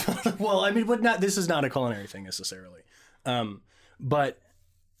allowed. Well, I mean, but not. This is not a culinary thing necessarily. But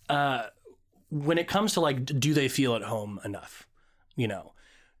when it comes to like, do they feel at home enough? You know,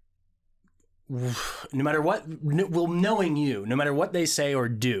 no matter what. Well, knowing you, no matter what they say or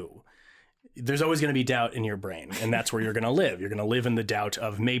do, there's always going to be doubt in your brain, and that's where you're going to live. You're going to live in the doubt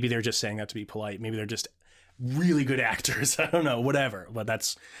of maybe they're just saying that to be polite. Maybe they're just really good actors. I don't know, whatever. But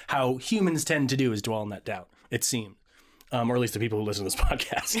that's how humans tend to do, is dwell in that doubt, it seems. Or at least the people who listen to this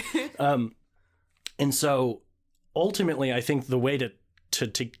podcast. And so ultimately, I think the way to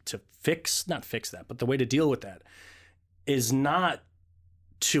not fix that, but the way to deal with that is not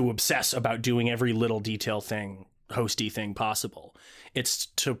to obsess about doing every little detail thing, hosty thing possible. It's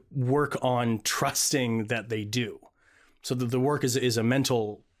to work on trusting that they do. So the work is a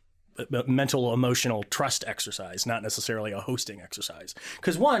mental, emotional trust exercise, not necessarily a hosting exercise.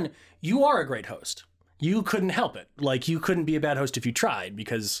 Because one, you are a great host. You couldn't help it. Like, you couldn't be a bad host if you tried,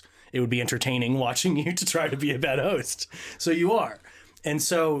 because it would be entertaining watching you to try to be a bad host. So you are. And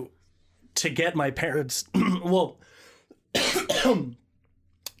so to get my parents, well, to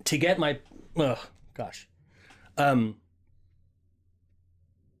get my, oh gosh.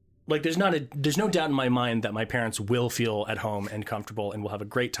 Like, there's no doubt in my mind that my parents will feel at home and comfortable and will have a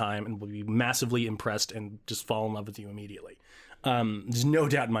great time and will be massively impressed and just fall in love with you immediately. There's no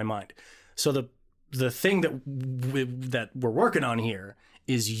doubt in my mind. So the thing that we're working on here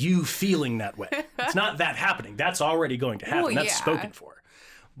is you feeling that way. It's not that happening. That's already going to happen. That's spoken for.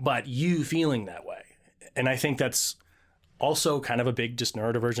 But you feeling that way. And I think that's also kind of a big just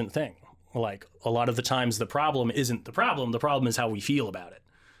neurodivergent thing. Like, a lot of the times the problem isn't the problem. The problem is how we feel about it.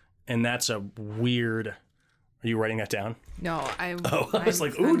 And that's a weird... Are you writing that down? No, I was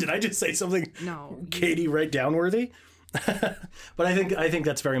like, ooh, did I just say something? No. Katie, write down worthy? But I think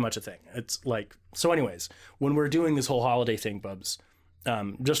that's very much a thing. It's like, so anyways, when we're doing this whole holiday thing, Bubs,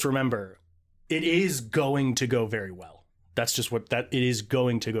 just remember, it is going to go very well. That's just it is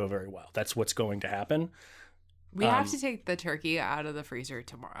going to go very well. That's what's going to happen. We have to take the turkey out of the freezer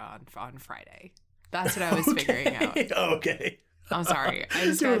tomorrow on Friday. That's what I was figuring out. Okay. I'm sorry. I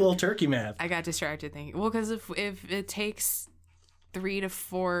just do a little turkey math. I got distracted thinking. Well, because if it takes 3 to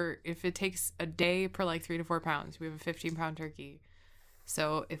 4, if it takes a day per like 3 to 4 pounds, we have a 15-pound turkey.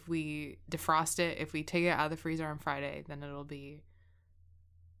 So if we defrost it, if we take it out of the freezer on Friday, then it'll be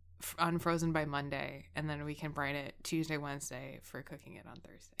unfrozen by Monday, and then we can brine it Tuesday, Wednesday for cooking it on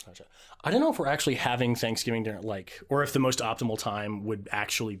Thursday. Gotcha. I don't know if we're actually having Thanksgiving dinner, or if the most optimal time would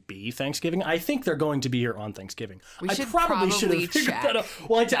actually be Thanksgiving. I think they're going to be here on Thanksgiving. I probably should have figured that out.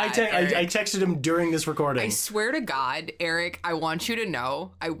 Well, I texted him during this recording. I swear to God, Eric, I want you to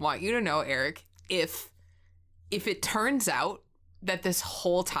know, Eric, if it turns out that this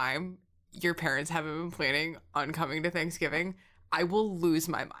whole time your parents haven't been planning on coming to Thanksgiving, I will lose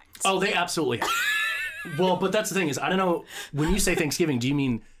my mind. Oh, they absolutely have. Well, but that's the thing is, I don't know, when you say Thanksgiving, do you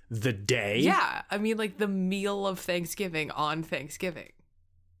mean the day? Yeah, I mean like the meal of Thanksgiving on Thanksgiving.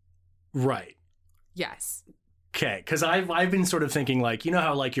 Right. Yes. Okay, because I've been sort of thinking, like, you know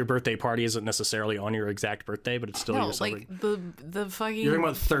how like your birthday party isn't necessarily on your exact birthday, but it's still your like the fucking You're talking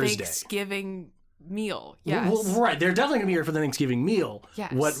about Thursday. Thanksgiving meal. Yes. Well, right. They're definitely going to be here for the Thanksgiving meal.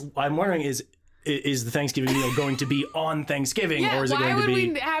 Yes. What I'm wondering is the Thanksgiving meal going to be on Thanksgiving, or is it going to be... why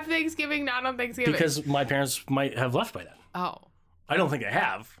would we have Thanksgiving not on Thanksgiving? Because my parents might have left by then. Oh. I don't think they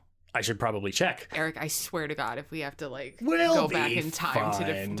have. I should probably check. Eric, I swear to God, if we have to we'll go back in time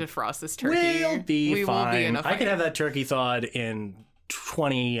to defrost this turkey, we'll be fine. Will be in a fight. I could have that turkey thawed in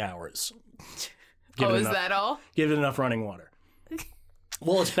 20 hours. Is that all? Give it enough running water.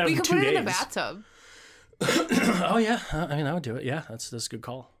 Well, it's been 2 days. We could put it in a bathtub. Oh yeah, I mean I would do it. Yeah, that's a good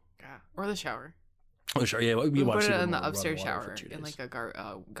call. Yeah, or the shower. Oh sure, yeah. We put it in the upstairs shower in like a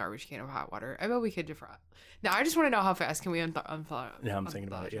garbage can of hot water. I bet we could defrost. Now I just want to know how fast can we unthaw. Yeah, I'm thinking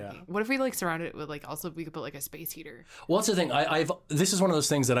about it. Yeah. What if we surround it with also we could put like a space heater? Well, that's the thing. This is one of those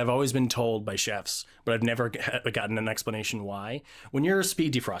things that I've always been told by chefs, but I've never gotten an explanation why. When you're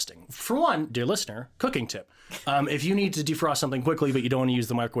speed defrosting, for one, dear listener, cooking tip: if you need to defrost something quickly, but you don't want to use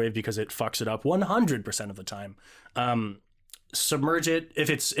the microwave because it fucks it up 100% of the time, submerge it. If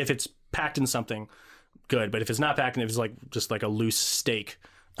it's packed in something, good. But if it's not packed, and if it's just like a loose steak,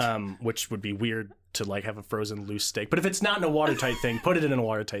 which would be weird to have a frozen loose steak. But if it's not in a watertight thing, put it in a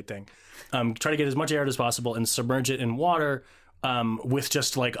watertight thing. Try to get as much air as possible and submerge it in water with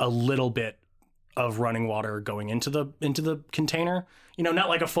just a little bit of running water going into the container. You know, not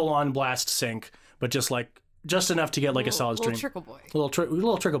like a full on blast sink, but just enough to get a solid stream. Little trickle boy.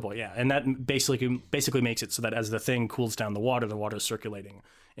 Little trickle boy, yeah. And that basically makes it so that as the thing cools down the water is circulating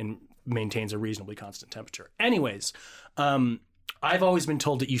and maintains a reasonably constant temperature. Anyways, I've always been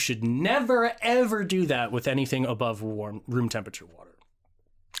told that you should never, ever do that with anything above room temperature water.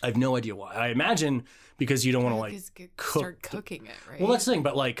 I have no idea why. I imagine because you don't want to start cooking it, right? Well, that's the thing.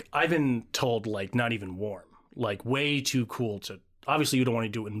 But I've been told not even warm, way too cool to. Obviously, you don't want to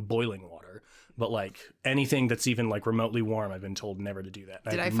do it in boiling water. But anything that's even remotely warm, I've been told never to do that.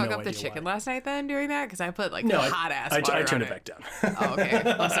 Did I fuck up the chicken last night then doing that? Because I put hot ass water I turned it back down. Oh, okay.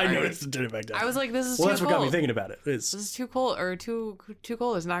 I noticed to turn it back down. I was like, this is too cold. Well, that's what got me thinking about it. This is too cold or too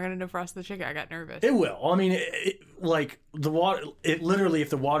cold. It's not going to defrost the chicken. I got nervous. It will. I mean, the water. It literally, if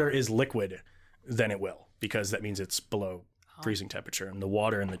the water is liquid, then it will, because that means it's below freezing temperature, and the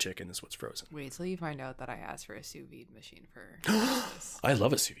water in the chicken is what's frozen. Wait till you find out that I asked for a sous vide machine for I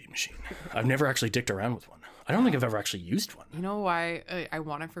love a sous vide machine. I've never actually dicked around with one. I don't think I've ever actually used one. You know why? I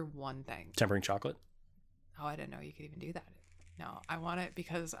want it for one thing. Tempering chocolate? Oh, I didn't know you could even do that. No, I want it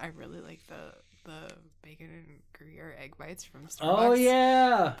because I really like the bacon and Gruyere egg bites from Starbucks. Oh,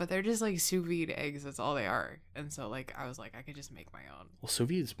 yeah. But they're just like sous vide eggs. That's all they are. And so like I was like, I could just make my own. Well, sous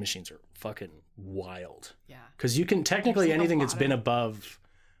vide machines are fucking wild. Yeah. Because you can technically like anything that's been above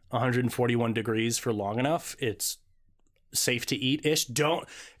 141 degrees for long enough, it's safe to eat ish. Don't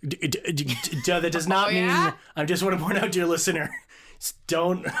that does not mean. I just want to point out to your listener,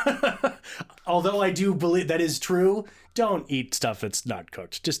 don't. Although I do believe that is true, don't eat stuff that's not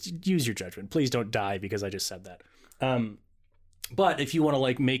cooked. Just use your judgment. Please don't die because I just said that. But if you want to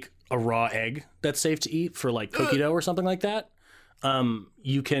like make a raw egg that's safe to eat for like cookie dough or something like that,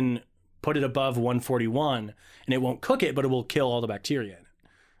 you can put it above 141 and it won't cook it, but it will kill all the bacteria in it,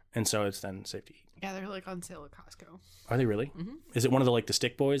 and so it's then safe to eat. Yeah, they're like on sale at Costco. Are they really? Mm-hmm. Is it one of the like the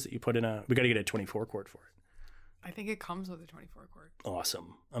stick boys that you put in a? We got to get a 24 quart for it. I think it comes with a 24 quart.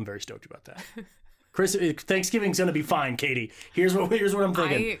 Awesome! I'm very stoked about that. Chris, Thanksgiving's gonna be fine, Katie. Here's what I'm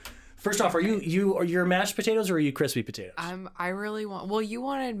thinking. First off, are your mashed potatoes or are you crispy potatoes? I really want. Well, you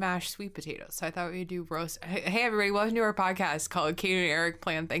wanted mashed sweet potatoes, so I thought we'd do roast. Hey, everybody, welcome to our podcast called Katie and Eric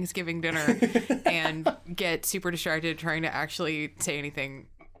Plan Thanksgiving Dinner and get super distracted trying to actually say anything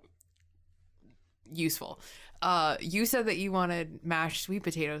useful. You said that you wanted mashed sweet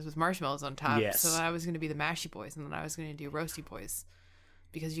potatoes with marshmallows on top. Yes. So I was going to be the mashy boys, and then I was going to do roasty boys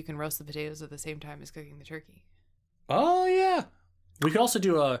because you can roast the potatoes at the same time as cooking the turkey. Oh yeah, we could also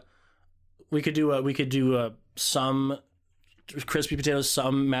do some crispy potatoes,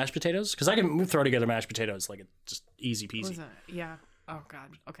 some mashed potatoes, because I can throw together mashed potatoes like it's just easy peasy. Yeah. Oh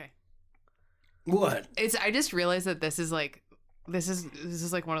God. Okay. What? I just realized that this is like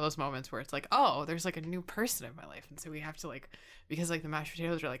one of those moments where it's like, oh, there's like a new person in my life, and so we have to like, because like the mashed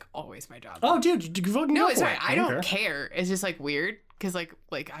potatoes are like always my job. Oh, dude, you fucking no, go it's for fine. it. I don't care. It's just like weird because like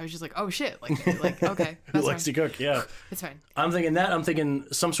I was just like, oh shit, like okay, who likes to cook? Yeah, it's fine. I'm thinking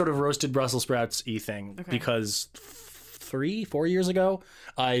some sort of roasted Brussels sprouts thing because 3-4 years ago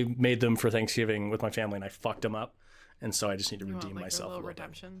I made them for Thanksgiving with my family and I fucked them up, and so I just need to redeem myself. A little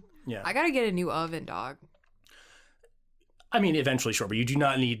redemption. Yeah, I gotta get a new oven, dog. I mean, eventually, sure, but you do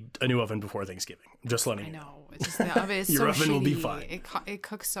not need a new oven before Thanksgiving. Just letting you know. I know. It's just the oven is your so oven shitty. will be fine. It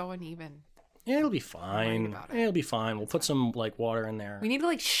cooks so uneven. Yeah, it'll be fine. It'll be fine. We'll put some like water in there. We need to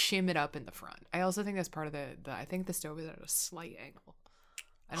like shim it up in the front. I also think that's part of the I think the stove is at a slight angle.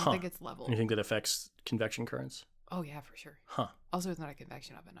 I don't think it's level. You think that affects convection currents? Oh yeah, for sure. Huh. Also, it's not a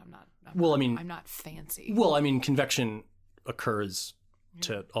convection oven. I'm not fancy. Well, I mean, convection occurs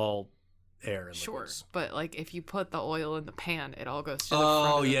to all air and sure, liquids. But like if you put the oil in the pan, it all goes to the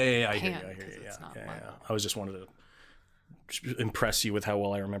front of the pan, I hear you. Yeah. I was just wanted to impress you with how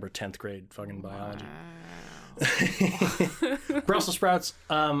well I remember 10th grade fucking biology. Wow. Brussels sprouts.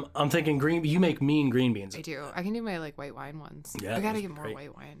 I'm thinking green. You make mean green beans. I do. I can do my like white wine ones. Yeah, I gotta get more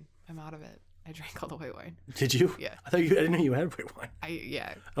white wine. I'm out of it. I drank all the white wine. Did you? Yeah. I didn't know you had white wine.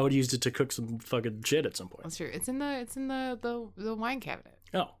 Yeah. I would have used it to cook some fucking shit at some point. That's true. It's in the wine cabinet.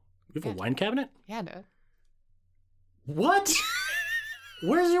 Oh, you have a wine cabinet? Yeah, dude. What?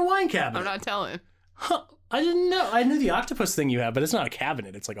 Where's your wine cabinet? I'm not telling. Huh. I didn't know. I knew the octopus thing you have, but it's not a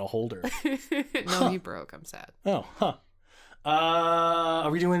cabinet. It's like a holder. No, he broke. I'm sad. Oh, huh. What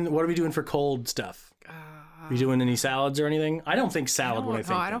are we doing for cold stuff? Are you doing any salads or anything? I don't think salad when I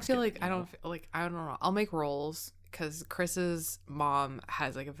think. No, I don't feel like I don't know. I'll make rolls because Chris's mom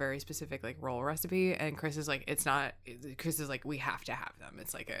has like a very specific like roll recipe, and Chris is like Chris is like we have to have them.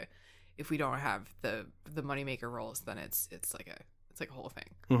 It's like if we don't have the moneymaker rolls, then it's like a whole thing.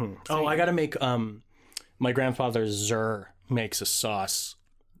 Mm-hmm. So I gotta make my grandfather Zur makes a sauce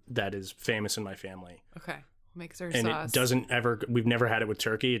that is famous in my family. Okay. Make Zur and sauce. It doesn't ever. We've never had it with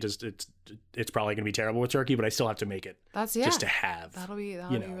turkey. It's probably going to be terrible with turkey, but I still have to make it. Just to have. That'll be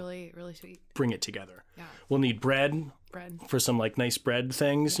really really sweet. Bring it together. Yeah. We'll need bread for some like nice bread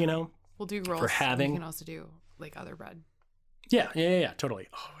things. Yeah. We'll do rolls for having. We can also do like other bread. Yeah. Totally.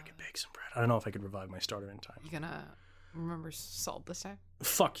 Oh, I could bake some bread. I don't know if I could revive my starter in time. You gonna remember salt this time?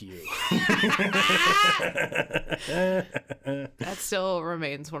 Fuck you. That still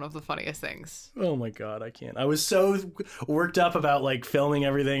remains one of the funniest things. Oh my God, I can't. I was so worked up about like filming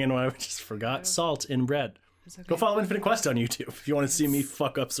everything and I just forgot salt in bread. Okay. Go follow Infinite Quest on YouTube if you want to see me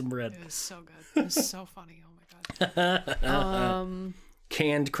fuck up some bread. It was so good. It was so funny. Oh my God.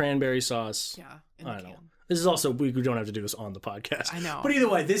 Canned cranberry sauce. Yeah. I don't know. This is also, we don't have to do this on the podcast. I know. But either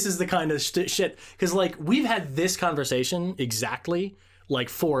way, this is the kind of shit. Because, like, we've had this conversation exactly, like,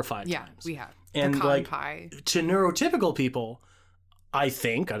 4 or 5 times. Yeah, we have. And, pecan like, pie. to neurotypical people, I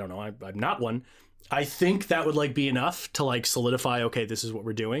think, I don't know, I'm not one, I think that would like be enough to like solidify, okay, this is what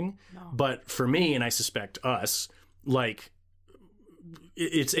we're doing. No. But for me, and I suspect us, like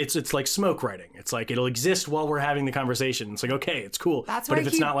it's like smoke writing. It's like it'll exist while we're having the conversation. It's like, okay, it's cool. But if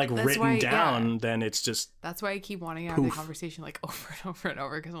it's not like written down, then it's just that's why I keep wanting to have the conversation like over and over and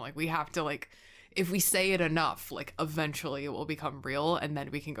over, because I'm like, we have to like, if we say it enough, like eventually it will become real, and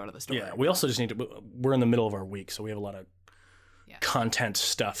then we can go to the store. Yeah, we also just need to. We're in the middle of our week, so we have a lot of content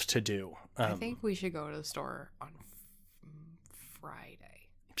stuff to do. I think we should go to the store on Friday.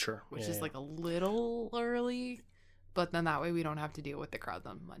 Sure. Which is like a little early, but then that way we don't have to deal with the crowd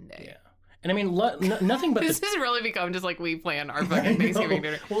on Monday. Yeah. And I mean, nothing but this has really become just like we plan our fucking Thanksgiving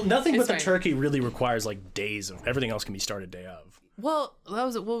dinner. Well, nothing but the turkey really requires like days of everything else can be started day of. Well,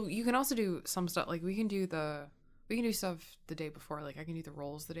 you can also do some stuff like we can do stuff the day before. Like I can do the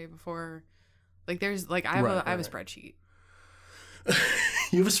rolls the day before. Like there's like I have a spreadsheet.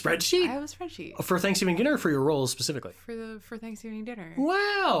 You have a spreadsheet? I have a spreadsheet. For Thanksgiving dinner or for your rolls specifically? For Thanksgiving dinner.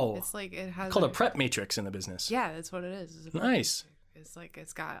 Wow. It's like it has called a prep matrix in the business. Yeah, that's what it is. Nice. It's like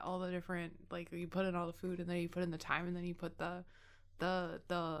it's got all the different, like you put in all the food and then you put in the time and then you put the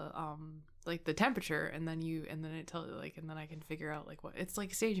like the temperature and then it tells you like, and then I can figure out like what it's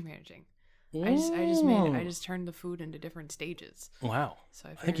like stage managing. I just turned the food into different stages. Wow. So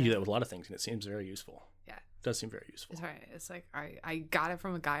I think you do that with a lot of things and it seems very useful. Yeah. It does seem very useful. It's right. It's like I got it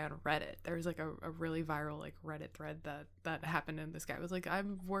from a guy on Reddit. There was like a really viral like Reddit thread that happened, and this guy was like,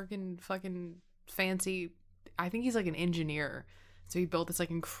 I'm working fucking fancy. I think he's like an engineer. So he built this like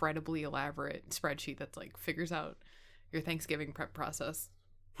incredibly elaborate spreadsheet that's like figures out your Thanksgiving prep process.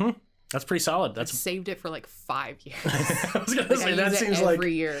 That's pretty solid. I've saved it for like 5 years. I was gonna say that seems like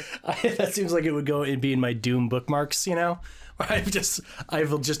every year. That seems like it would go and be in my Doom bookmarks, you know? I have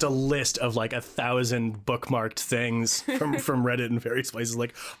just a list of like 1,000 bookmarked things from Reddit and various places.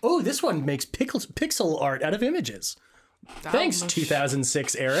 Like, oh, this one makes pixel art out of images. Thanks,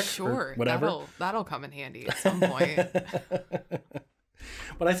 2006 Eric. Sure, whatever. That'll come in handy at some point.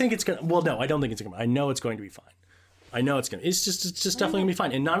 But I think it's gonna. Well, no, I don't think it's gonna. I know it's going to be fine. I know it's gonna. It's just definitely gonna be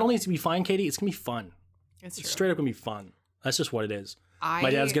fine. And not only is it gonna be fine, Katie, it's gonna be fun. It's straight up gonna be fun. That's just what it is. My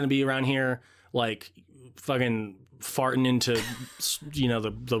dad's gonna be around here like fucking farting into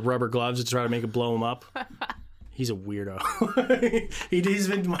the rubber gloves to try to make it blow him up. He's a weirdo. He's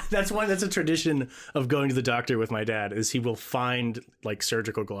been. That's a tradition of going to the doctor with my dad. Is he will find like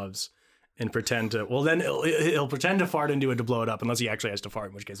surgical gloves and pretend to. Well, then he'll pretend to fart into it to blow it up, unless he actually has to fart,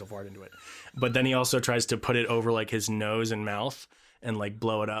 in which case he'll fart into it. But then he also tries to put it over like his nose and mouth and like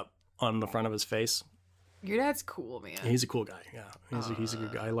blow it up on the front of his face. Your dad's cool, man. He's a cool guy. Yeah, he's a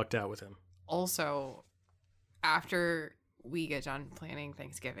good guy. I lucked out with him. Also, after we get done planning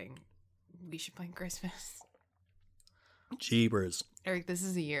Thanksgiving, we should plan Christmas. Jeebers. Eric, this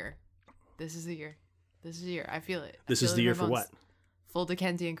is a year. I feel it. This is the year for what? Full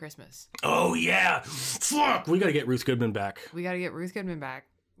Dickensian Christmas. Oh, yeah. Fuck. We got to get Ruth Goodman back. We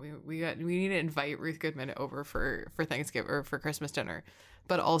need to invite Ruth Goodman over for Thanksgiving or for Christmas dinner.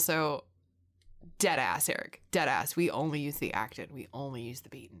 But also, dead ass, Eric. Dead ass. We only use the Acton. We only use the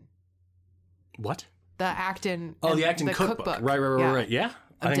beaten. What? The Acton. Oh, the Acton cookbook. Right. Yeah.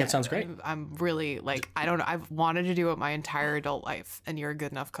 I think that sounds great. I'm really like, I don't know. I've wanted to do it my entire adult life, and you're a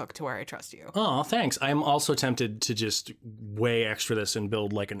good enough cook to where I trust you. Oh, thanks. I'm also tempted to just way extra this and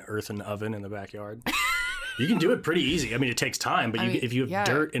build like an earthen oven in the backyard. You can do it pretty easy. I mean, it takes time, but if you have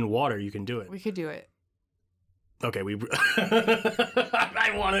dirt and water, you can do it. We could do it. Okay, I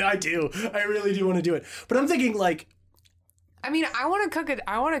want it. I do. I really do want to do it. But I'm thinking like, I mean, I want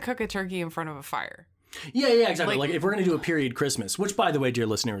to cook a turkey in front of a fire. Yeah, exactly. Like if we're going to do a period Christmas, which, by the way, dear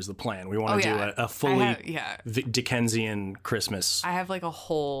listener, is the plan. We want to do a fully Dickensian Christmas. I have like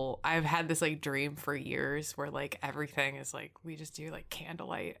I've had this like dream for years where like everything is like, we just do like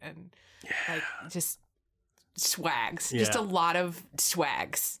candlelight and like just swags. Yeah. Just a lot of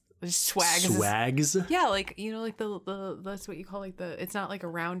swags. Swags? Yeah, like, like the that's what you call like it's not like a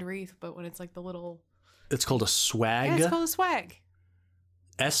round wreath, but when it's like the little. It's called a swag? Yeah, it's called a swag.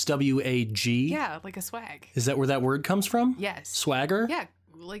 SWAG? Yeah, like a swag. Is that where that word comes from? Yes. Swagger? Yeah,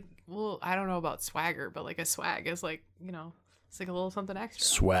 like, well, I don't know about swagger, but like a swag is like, it's like a little something extra.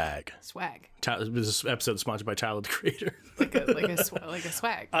 Swag. This episode is sponsored by Tyler, the Creator. like a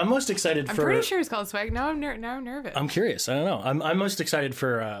swag. I'm most excited I'm pretty sure it's called swag. Now I'm nervous. I'm curious. I don't know. I'm most excited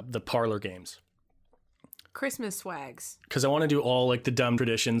for the parlor games. Christmas swags. Because I want to do all like the dumb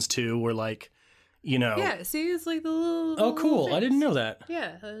traditions too, where like, Yeah, see, it's like the little. Oh, cool! I didn't know that.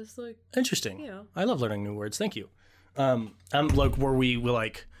 Yeah, it's like interesting. I love learning new words. Thank you. I'm like where we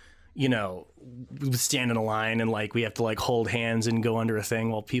like, you know, stand in a line and like we have to like hold hands and go under a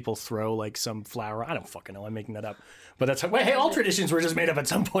thing while people throw like some flower. I don't fucking know. I'm making that up. But that's how, hey, all traditions were just made up at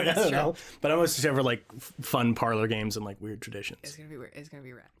some point. I don't know. But I almost ever like fun parlor games and like weird traditions. It's gonna be weird. It's gonna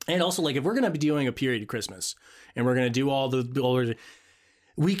be rad. And also like if we're gonna be doing a period of Christmas and we're gonna do all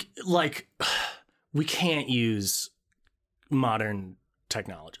we can't use modern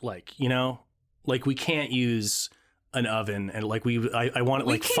technology. Like, you know, like we can't use an oven and like I want it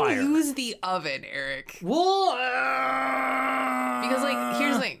like fire. We can use the oven, Eric. Well, because like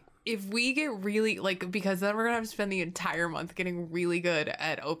here's the thing: if we get really like, because then we're gonna have to spend the entire month getting really good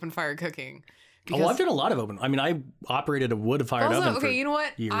at open fire cooking. Because, I've done a lot of open. I mean, I operated a wood-fired oven. Okay, you know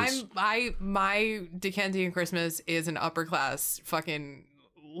what? Years. My Dickensian Christmas is an upper class fucking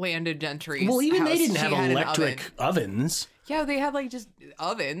landed gentry. Well, even house. they didn't have She electric ovens. Yeah, they had like just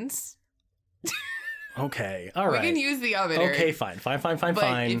ovens. Okay, all right. We can use the oven. Okay, Eric. fine.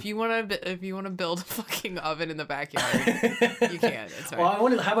 But if you want to build a fucking oven in the backyard, you can. It's fine.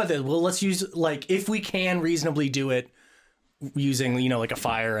 Well, how about this? Well, let's use like if we can reasonably do it using like a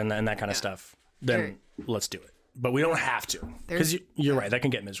fire and that kind of stuff. Then let's do it. But we don't have to because you're right. That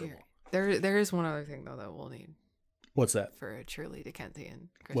can get miserable. There is one other thing though that we'll need. What's that? For a truly Dickensian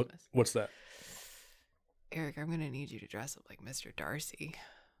Christmas. What's that? Eric, I'm gonna need you to dress up like Mr. Darcy.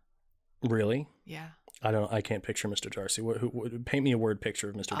 Really? Yeah. I can't picture Mr. Darcy. Paint me a word picture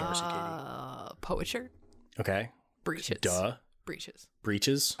of Mr. Darcy, Katie. Poet shirt. Okay. Breeches. Duh. Breeches.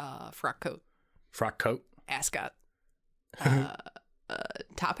 Breeches. Frock coat. Frock coat. Ascot.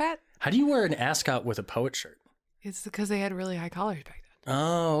 Top hat. How do you wear an ascot with a poet shirt? It's because they had really high collars back then.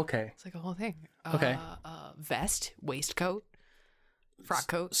 Oh, okay. It's like a whole thing. Okay. Vest, waistcoat, frock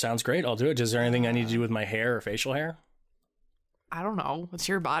coat. Sounds great. I'll do it. Is there anything I need to do with my hair or facial hair? I don't know. It's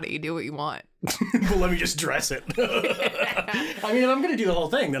your body. Do what you want. Well, let me just dress it. I mean, if I'm going to do the whole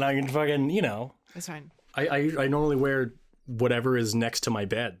thing, then I can fucking, It's fine. I normally wear whatever is next to my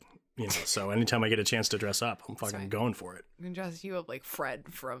bed, so anytime I get a chance to dress up, I'm fucking going for it. I'm going to dress you up like Fred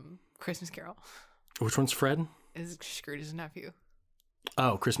from Christmas Carol. Which one's Fred? Is Scrooge's nephew.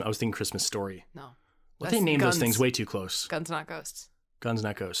 Oh, Christmas. I was thinking Christmas Story. No. Well, they named those things way too close. Guns, not ghosts. Guns,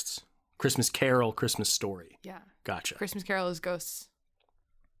 not ghosts. Christmas Carol, Christmas Story. Yeah. Gotcha. Christmas Carol is ghosts.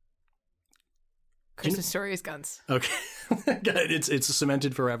 Christmas Story is guns. Okay. it's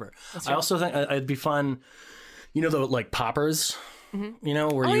cemented forever. I also think it'd be fun, the like poppers, where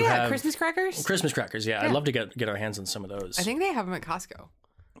you have Christmas crackers. Christmas crackers, yeah. I'd love to get our hands on some of those. I think they have them at Costco.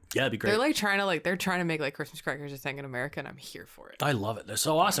 Yeah, it'd be great. They're trying to make like Christmas crackers a thing in America, and I'm here for it. I love it. They're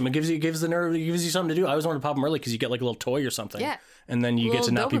so awesome. It gives you something to do. I always want to pop them early because you get like a little toy or something. Yeah. And then you get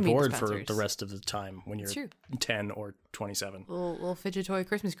to not be bored for dispensers. the rest of the time when you're 10 or 27. Little fidget toy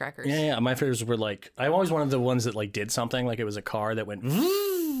Christmas crackers. Yeah. My favorites were like, I always wanted the ones that like did something, like it was a car that went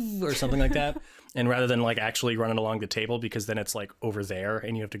or something like that. And rather than like actually running along the table, because then it's like over there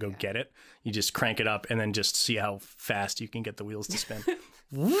and you have to go get it, you just crank it up and then just see how fast you can get the wheels to spin.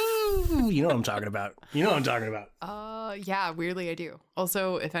 Woo! You know what I'm talking about. Yeah, weirdly I do.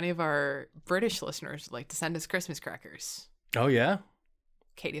 Also, if any of our British listeners would like to send us Christmas crackers. Oh, yeah?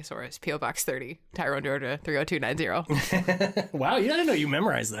 Katiosaurus, P.O. Box 30, Tyrone, Georgia, 30290. Wow, you didn't know you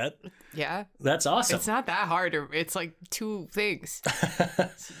memorized that. Yeah. That's awesome. It's not that hard. It's like two things.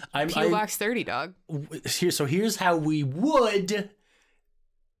 P.O. Box 30, dog. Here's how we would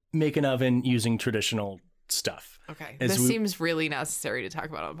make an oven using traditional stuff. Okay. This seems really necessary to talk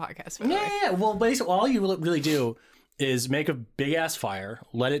about on a podcast. Yeah. Well, basically, all you really do is make a big ass fire,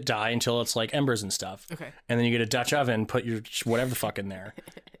 let it die until it's like embers and stuff. Okay. And then you get a Dutch oven, put your whatever the fuck in there.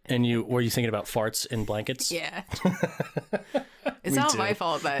 And were you thinking about farts in blankets? Yeah. It's not my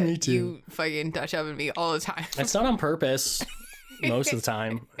fault that you fucking Dutch oven me all the time. It's not on purpose. Most of the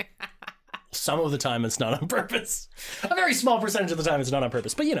time. Some of the time it's not on purpose. A very small percentage of the time it's not on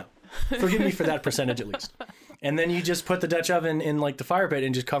purpose. But forgive me for that percentage at least. And then you just put the Dutch oven in like the fire pit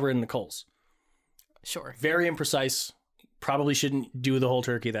and just cover it in the coals. Sure. Very imprecise. Probably shouldn't do the whole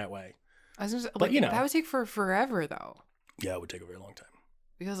turkey that way. That would take forever though. Yeah, it would take a very long time.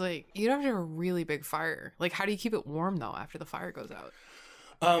 Because like you'd have to have a really big fire. Like how do you keep it warm though after the fire goes out?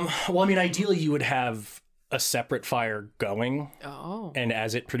 Well, I mean, ideally you would have a separate fire going. Oh. And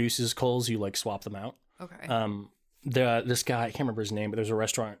as it produces coals, you like swap them out. Okay. This guy, I can't remember his name, but there's a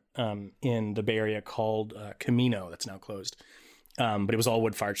restaurant in the Bay Area called Camino that's now closed. But it was all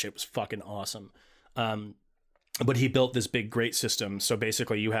wood fired shit. It was fucking awesome. But he built this big grate system. So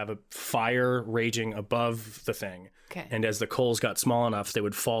basically you have a fire raging above the thing. Okay. And as the coals got small enough, they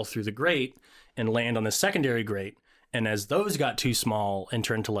would fall through the grate and land on the secondary grate. And as those got too small and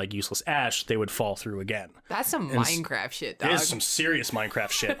turned to like useless ash, they would fall through again. That's some Minecraft shit, dog. It is some serious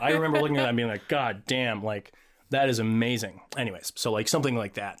Minecraft shit. I remember looking at that and being like, God damn, like that is amazing. Anyways, so like something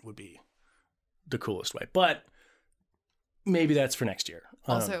like that would be the coolest way. But maybe that's for next year.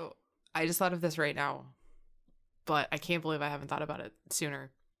 Also, I just thought of this right now, but I can't believe I haven't thought about it sooner.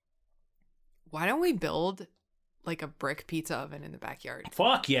 Why don't we build like a brick pizza oven in the backyard?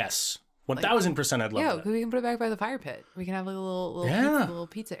 Fuck yes. 1000% I'd love that. Yeah, we can put it back by the fire pit. We can have like a little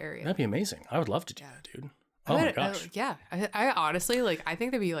pizza area. That'd be amazing. I would love to do that, dude. Oh my gosh. Yeah. I honestly, like, I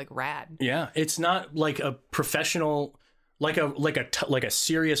think that'd be like rad. Yeah. It's not like a professional, like a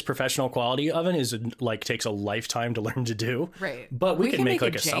serious professional quality oven is like takes a lifetime to learn to do. Right. But we can make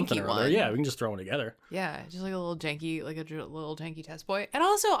like a something or other. one. Yeah. We can just throw one together. Yeah. Just like a little janky test boy. And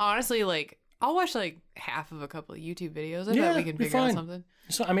also, honestly, like, I'll watch like half of a couple of YouTube videos. I bet we can figure out something.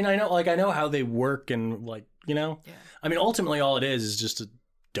 So, I mean, I know how they work and like, you know, I mean, ultimately all it is just a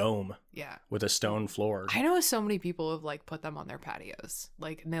dome with a stone floor. I know so many people have like put them on their patios,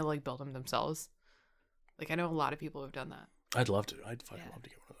 like, and they like build them themselves. Like, I know a lot of people have done that. I'd love to. I'd fucking love to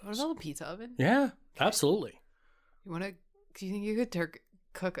get one of those. What about a pizza oven? Yeah, absolutely. Do you think you could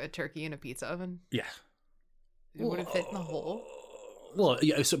cook a turkey in a pizza oven? Yeah. Would it fit in the hole? Well,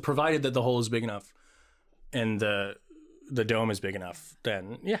 yeah, so provided that the hole is big enough and the dome is big enough,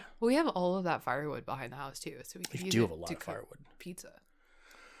 then yeah. Well, we have all of that firewood behind the house too, so we could do have a lot of firewood. Pizza.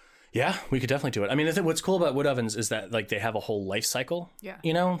 Yeah, we could definitely do it. I mean, what's cool about wood ovens is that like they have a whole life cycle. Yeah.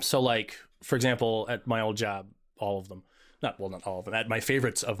 You know, so like for example, at my old job, all of them, not all of them, at my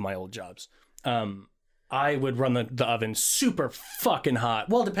favorites of my old jobs, I would run the oven super fucking hot.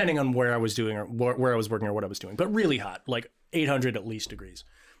 Well, depending on where I was doing or where I was working or what I was doing, but really hot, like 800 at least degrees.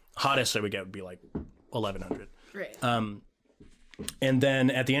 Hottest I would get would be like 1100. Right. And then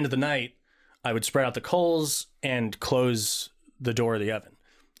at the end of the night, I would spread out the coals and close the door of the oven.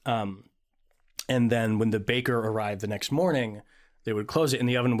 And then when the baker arrived the next morning, they would close it and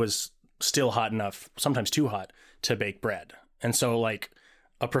the oven was still hot enough, sometimes too hot, to bake bread. And so like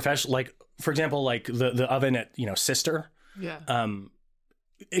a professional, like for example, like the oven at, Sister,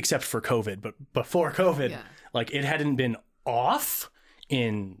 except for COVID, but before COVID, like it hadn't been off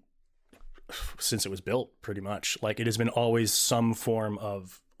since it was built pretty much. Like it has been always some form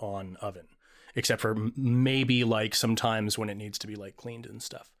of on oven, except for maybe like sometimes when it needs to be like cleaned and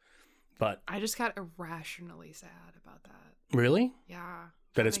stuff. But I just got irrationally sad about that. Really? Yeah.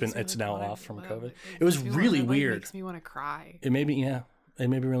 That it's now off from COVID. It was really weird. It makes me want to cry. It made me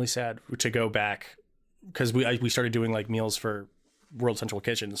really sad to go back because we started doing like meals for World Central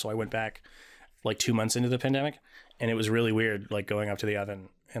Kitchen. So I went back like 2 months into the pandemic and it was really weird, like going up to the oven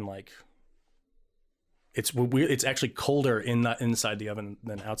and like, it's weird. It's actually colder inside the oven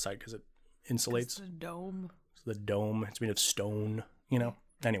than outside because it insulates. It's the dome. It's made of stone,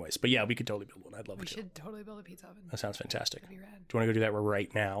 Anyways, but yeah, we could totally build one. I'd love to. We should totally build a pizza oven. That sounds fantastic. That'd be rad. Do you want to go do that right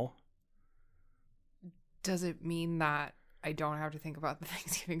now? Does it mean that I don't have to think about the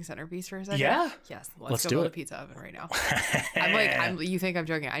Thanksgiving centerpiece for a second? Yeah. Yes. Let's go build a pizza oven right now. You think I'm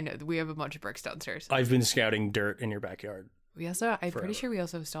joking? I know we have a bunch of bricks downstairs. I've been scouting dirt in your backyard. I'm pretty sure we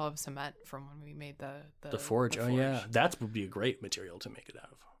also still have cement from when we made the forge. Oh yeah, that would be a great material to make it out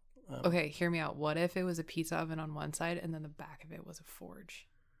of. Okay, hear me out. What if it was a pizza oven on one side and then the back of it was a forge?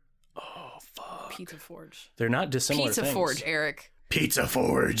 Oh fuck! Pizza forge. They're not dissimilar. Pizza things. forge, Eric. Pizza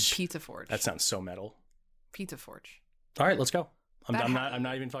forge. Pizza forge. That sounds so metal. Pizza forge. All right, let's go. I'm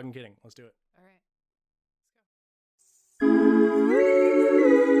not even fucking kidding. Let's do it. All right.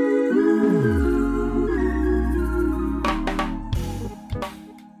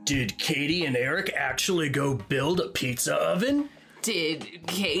 Did Katie and Eric actually go build a pizza oven? Did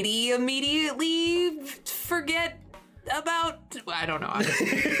Katie immediately forget about... I don't know. I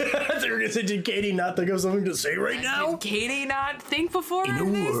thought you were going to say, did Katie not think of something to say right now? Did Katie not think before in a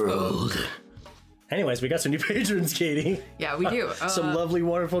world? Anyways, we got some new patrons, Katie. Yeah, we do. Some lovely,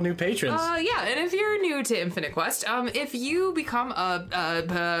 wonderful new patrons. Yeah, and if you're new to Infinite Quest, if you become a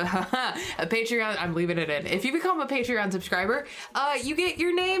Patreon, I'm leaving it in. If you become a Patreon subscriber, you get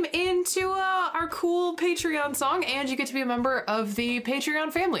your name into our cool Patreon song, and you get to be a member of the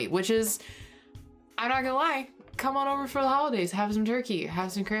Patreon family, which is, I'm not gonna lie, come on over for the holidays, have some turkey,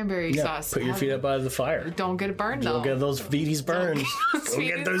 have some cranberry sauce. Put your feet up by the fire. Don't get it burned, though. Don't get those feeties burned. Don't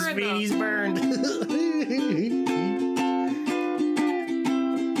get those feeties burned.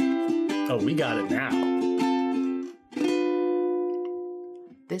 Oh, we got it now.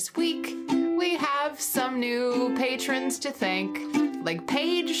 This week, we have some new patrons to thank, like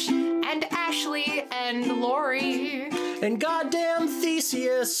Paige and Ashley and Lori. And goddamn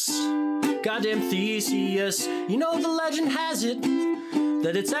Theseus. Goddamn Theseus. You know the legend has it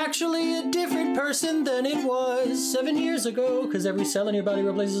that it's actually a different person than it was 7 years ago, because every cell in your body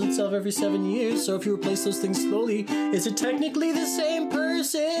replaces itself every 7 years. So if you replace those things slowly, is it technically the same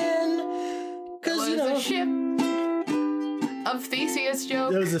person? Because, you know... a ship of Theseus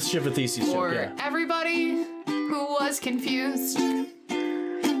joke. That was a ship of Theseus joke, yeah. For everybody who was confused.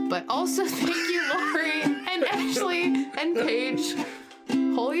 But also thank you, Lori and Ashley and Paige.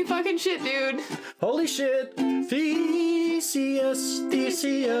 Holy fucking shit, dude. Holy shit. Theseus,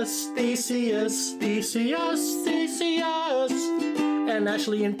 Theseus, Theseus, Theseus, Theseus. And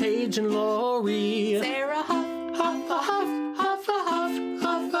Ashley and Paige and Lori. Sarah Huff, Huff, Huff, Huff, Huff,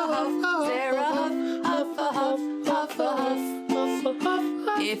 Huff, Huff, Sarah Huff, Huff, Huff, Huff, Huff, Huff.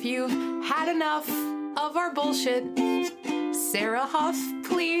 If you've had enough of our bullshit, Sarah Huff,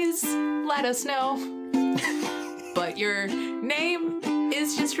 please let us know. But your name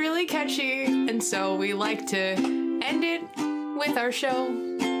is just really catchy, and so we like to end it with our show.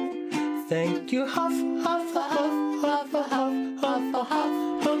 Thank you, Huff, Huff, Huff, Huff, Huff, Huff, Huff,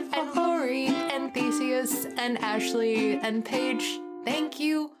 Huff, and Lori and Theseus and Ashley and Paige. Thank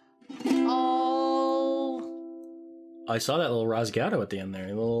you all. I saw that little Rasgato at the end there.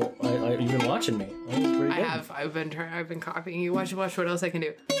 You've been watching me. That was pretty good. I have. I've been copying you. Watch what else I can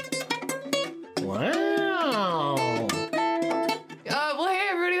do. Wow. Well, hey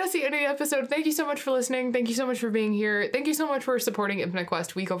everybody, that's the end of the episode. Thank you so much for listening. Thank you so much for being here. Thank you so much for supporting Infinite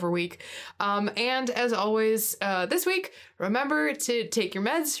Quest week over week. And as always, this week, remember to take your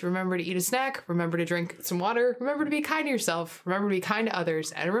meds. Remember to eat a snack. Remember to drink some water. Remember to be kind to yourself. Remember to be kind to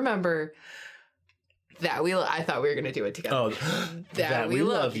others. And remember that I thought we were gonna do it together. Oh, that we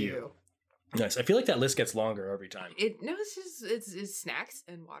love you. Nice. I feel like that list gets longer every time. It's just it's snacks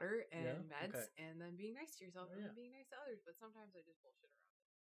and water and meds, okay. and then being nice to yourself and being nice to others. But sometimes I just bullshit around.